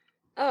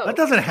 Oh, That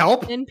doesn't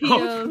help.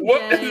 NPO.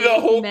 What the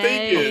whole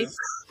thing is?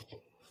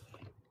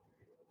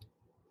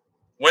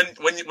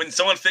 When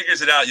someone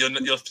figures it out,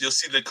 you'll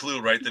see the clue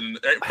right then,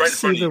 right I in see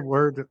front of the you.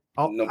 word.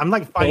 I'm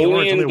like finding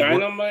words. Napoleon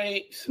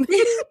Dynamite?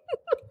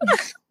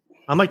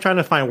 I'm like trying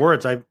to find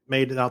words. I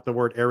made out the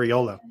word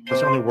areola.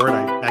 That's the only word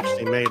I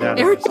actually made out.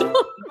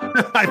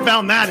 I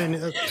found that in.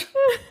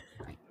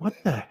 What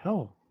the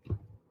hell?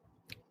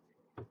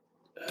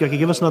 Okay,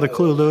 give us another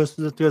clue, Lewis.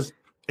 Because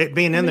it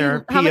being in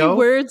there. How many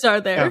words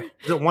are there? Yeah.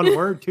 Is it 1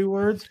 word, 2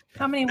 words?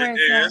 How many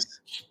words?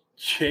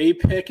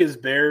 Chapek is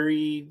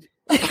buried.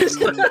 It's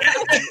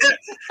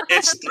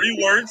 3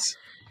 words.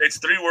 It's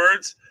 3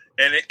 words,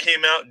 and it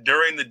came out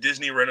during the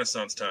Disney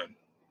Renaissance time.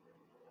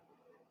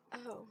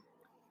 Oh.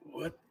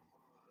 What?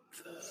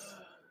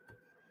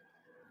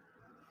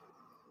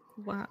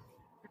 Wow.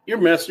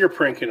 You're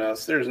pranking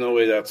us. There's no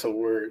way that's a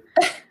word.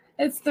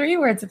 It's 3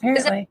 words,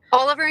 apparently.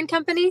 Oliver and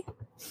Company?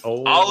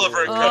 Oh.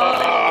 Oliver and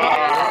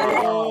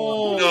Company.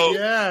 Oh, No.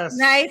 yes.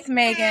 Nice,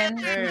 Megan.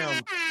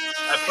 Damn.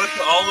 I put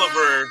the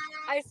Oliver,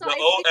 the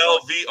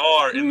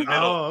OLVR in the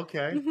middle. Oh,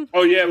 okay.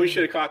 Oh yeah, we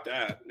should have caught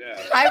that.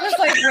 Yeah. I was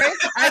like,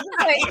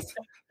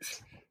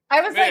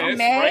 Man, it's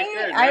May. right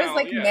there I was now,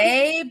 like yeah.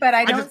 May, but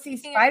I don't see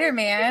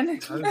Spider-Man.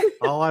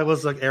 All I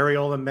was like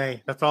Areola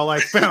May. That's all I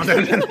found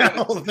in that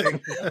whole thing.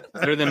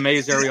 Better than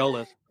May's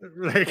areolas.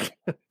 Like,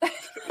 all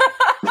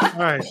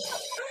right.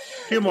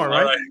 2 more, All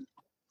right? right.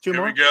 2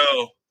 Here more? we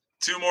go.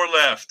 2 more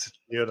left.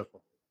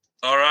 Beautiful.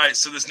 All right.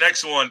 So this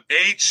next one,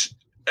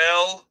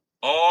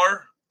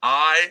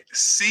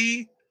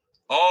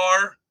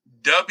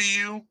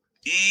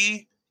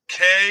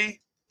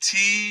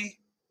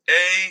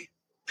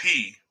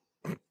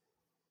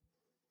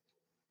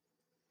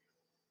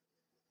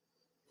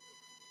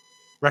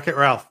 Wreck-It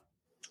Ralph.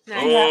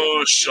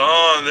 Oh,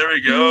 Sean, there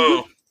we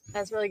go.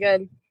 That's really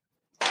good.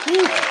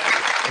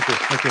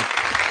 Thank you.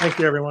 Thank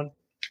you, everyone.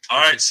 All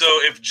right, so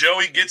if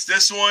Joey gets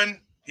this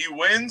one, he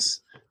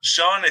wins.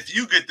 Sean, if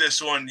you get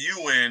this one,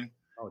 you win.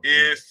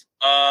 If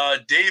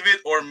David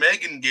or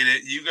Megan get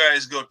it, you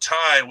guys go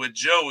tie with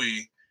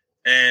Joey,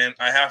 and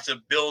I have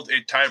to build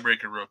a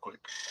tiebreaker real quick.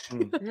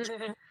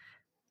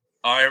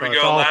 All right, here we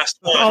go. Last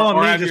one.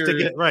 Oh, me just to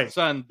get it right.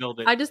 Son, build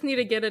it. I just need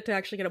to get it to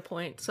actually get a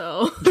point.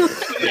 So.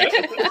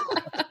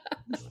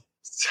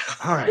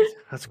 All right,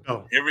 let's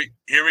go. Here we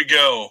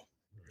go.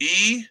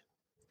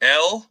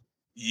 ELUTTRAAOIL.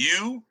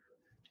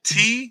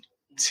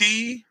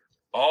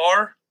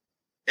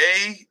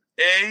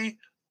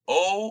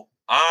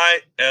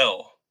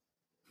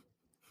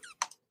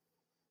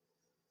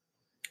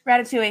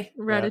 Ratatouille.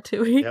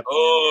 Ratatouille. Yep.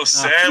 Oh,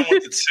 Sam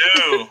with the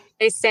 2.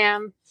 Hey,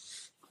 Sam.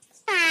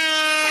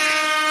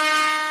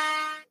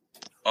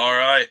 All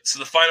right. So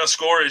the final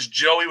score is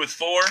Joey with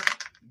 4,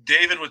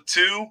 David with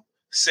 2,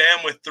 Sam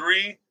with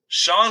 3,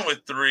 Sean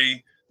with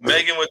 3,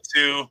 Megan with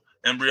 2,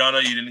 and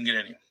Brianna, you didn't get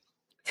any.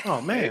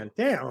 Oh, man.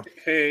 Damn.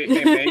 Hey,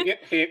 Megan.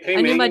 Hey,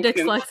 I knew my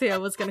Megan, dyslexia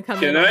was going to come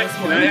Can in. I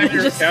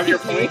have your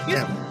points?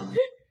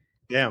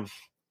 Damn.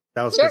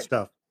 That was Sure. good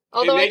stuff.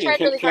 Although Hey, I Megan, tried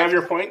really can I hard. have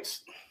your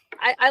points?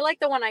 I like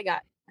the one I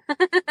got.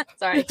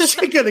 Sorry. She's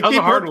going to That was keep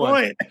a hard her one.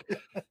 point.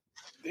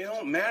 They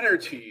don't matter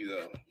to you,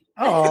 though.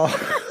 Oh.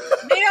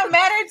 They don't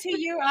matter to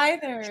you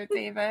either,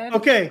 David.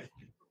 Okay.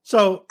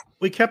 So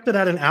we kept it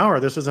at an hour.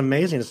 This is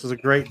amazing. This is a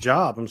great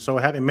job. I'm so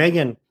happy.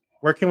 Megan,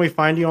 where can we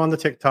find you on the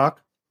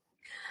TikTok?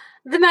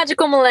 The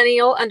Magical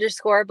Millennial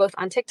 _ both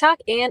on TikTok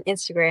and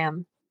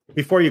Instagram.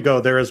 Before you go,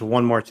 there is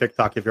one more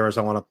TikTok of yours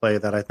I want to play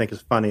that I think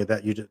is funny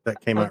that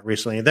came out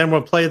recently. And then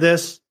we'll play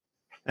this,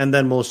 and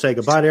then we'll say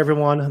goodbye to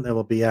everyone, and then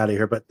we'll be out of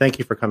here. But thank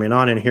you for coming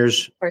on. And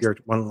here's your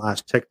one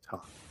last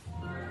TikTok.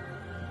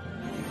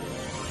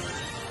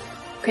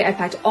 Okay, I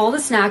packed all the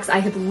snacks. I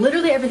have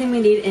literally everything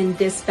we need in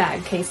this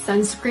bag. Okay,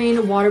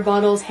 sunscreen, water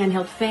bottles,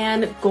 handheld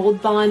fan,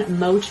 Gold Bond,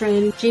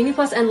 Motrin. Genie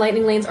Plus and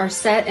Lightning Lanes are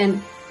set.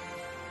 And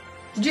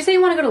did you say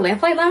you want to go to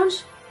Lamplight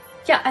Lounge?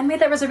 Yeah, I made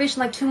that reservation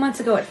like 2 months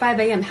ago at 5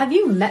 a.m. Have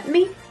you met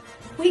me?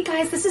 Wait,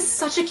 guys, this is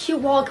such a cute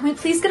wall. Can we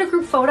please get a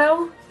group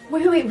photo?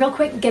 Wait, real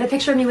quick. Get a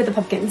picture of me with the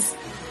pumpkins.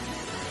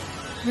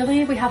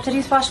 Really? We have to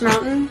do Splash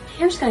Mountain?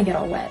 Hair's gonna get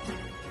all wet.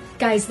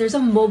 Guys, there's a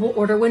mobile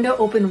order window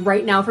open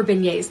right now for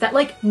beignets. That,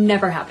 like,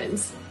 never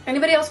happens.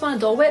 Anybody else want a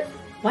Dole Whip?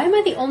 Why am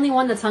I the only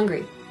one that's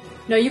hungry?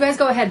 No, you guys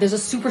go ahead. There's a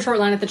super short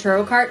line at the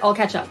churro cart. I'll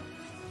catch up.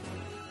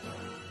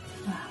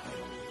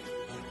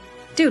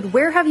 Dude,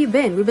 where have you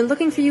been? We've been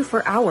looking for you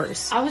for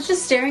hours. I was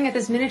just staring at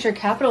this miniature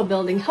Capitol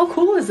building. How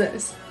cool is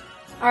this?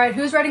 All right,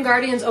 who's writing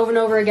Guardians over and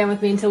over again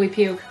with me until we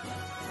puke?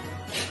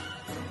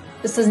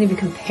 This doesn't even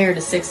compare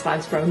to Six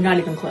Flags, bro. Not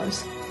even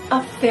close.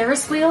 A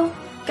Ferris wheel?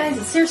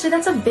 Guys, seriously,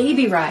 that's a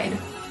baby ride.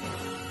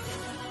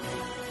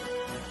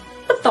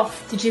 What the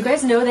Did you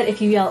guys know that if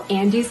you yell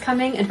Andy's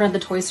coming in front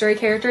of the Toy Story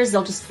characters,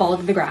 they'll just fall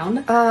to the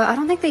ground? I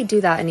don't think they do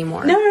that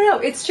anymore. No,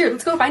 it's true.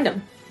 Let's go find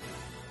them.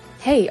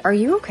 Hey, are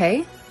you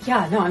okay?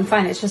 Yeah, no, I'm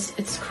fine.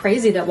 It's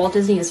crazy that Walt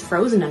Disney is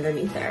frozen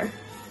underneath there.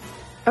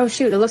 Oh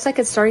shoot, it looks like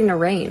it's starting to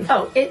rain.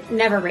 Oh, it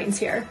never rains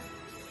here.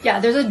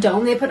 Yeah, there's a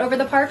dome they put over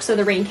the park so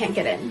the rain can't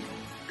get in.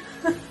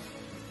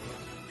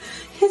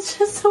 It's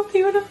just so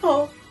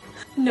beautiful.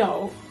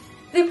 No.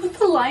 They put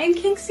the Lion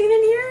King scene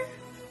in here?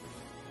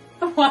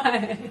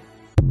 Why?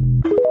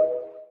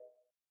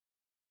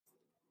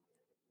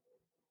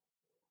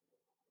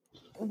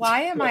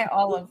 Why am I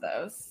all of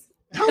those?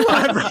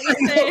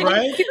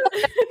 Right?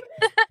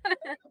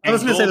 I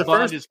was going to say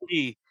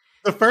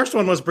the first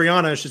one was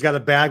Brianna. She's got a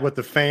bag with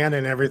the fan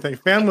and everything.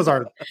 Fan was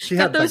she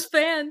got had those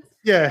fans.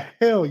 Yeah,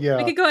 hell yeah.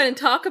 We could go ahead and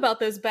talk about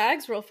those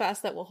bags real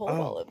fast that will hold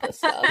all of this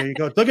stuff. There you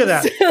go. Look at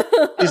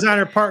that.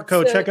 Designer Park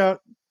Co. Check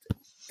out.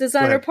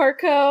 Designer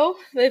Park Co.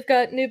 They've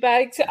got new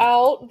bags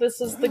out.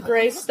 This is the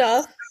gray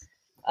stuff.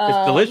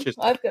 It's delicious.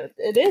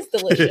 It is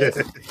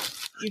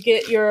delicious. You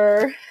get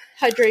your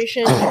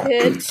hydration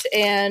kit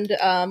and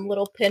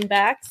little pin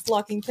backs,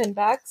 locking pin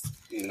backs.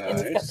 Nice. And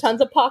it's got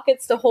tons of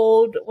pockets to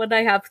hold when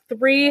I have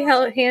 3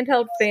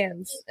 handheld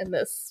fans in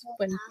this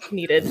when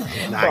needed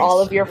for all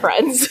of your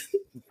friends.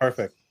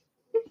 Perfect.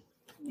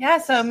 Yeah,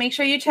 so make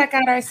sure you check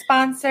out our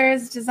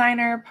sponsors,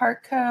 Designer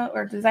Park Co.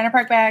 or Designer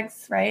Park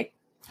Bags, right?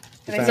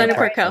 Designer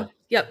Park Co.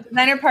 Yep.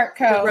 Designer Park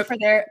Co. for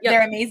their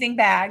amazing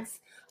bags.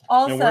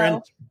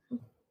 Also,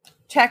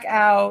 check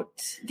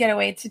out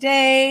Getaway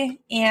Today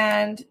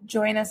and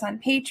join us on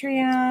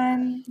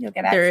Patreon. You'll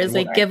get access. There is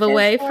a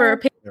giveaway for a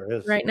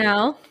Patreon right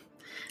now.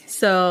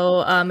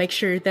 So make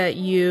sure that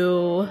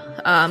you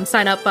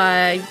sign up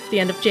by the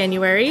end of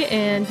January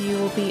and you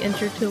will be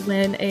entered to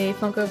win a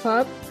Funko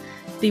Pop.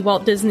 The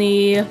Walt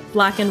Disney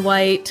Black and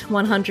White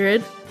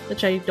 100,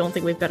 which I don't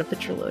think we've got a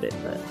picture loaded,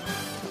 but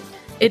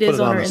It is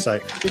on the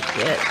site.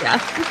 Yeah.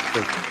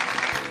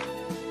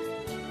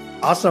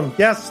 Awesome.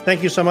 Yes.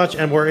 Thank you so much.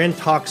 And we're in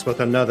talks with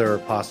another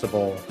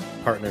possible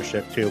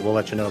partnership too. We'll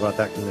let you know about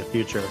that in the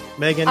future.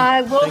 Megan,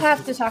 I will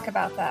have to talk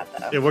about that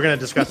though. Yeah, we're going to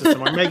discuss it some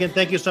more. Megan,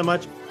 thank you so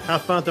much.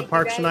 Have fun at the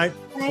parks tonight.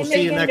 We'll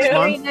see you next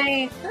month.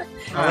 See you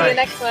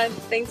next month.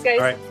 Thanks, guys.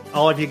 All right.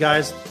 All of you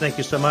guys, thank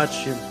you so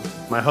much. You're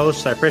my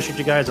hosts, I appreciate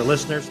you guys. The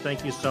listeners,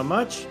 thank you so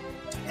much.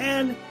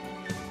 And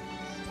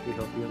we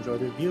hope you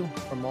enjoyed the review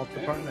from Walt's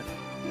Apartment.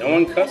 No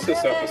one cussed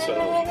this episode.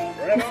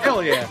 Right on.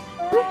 Hell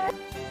yeah.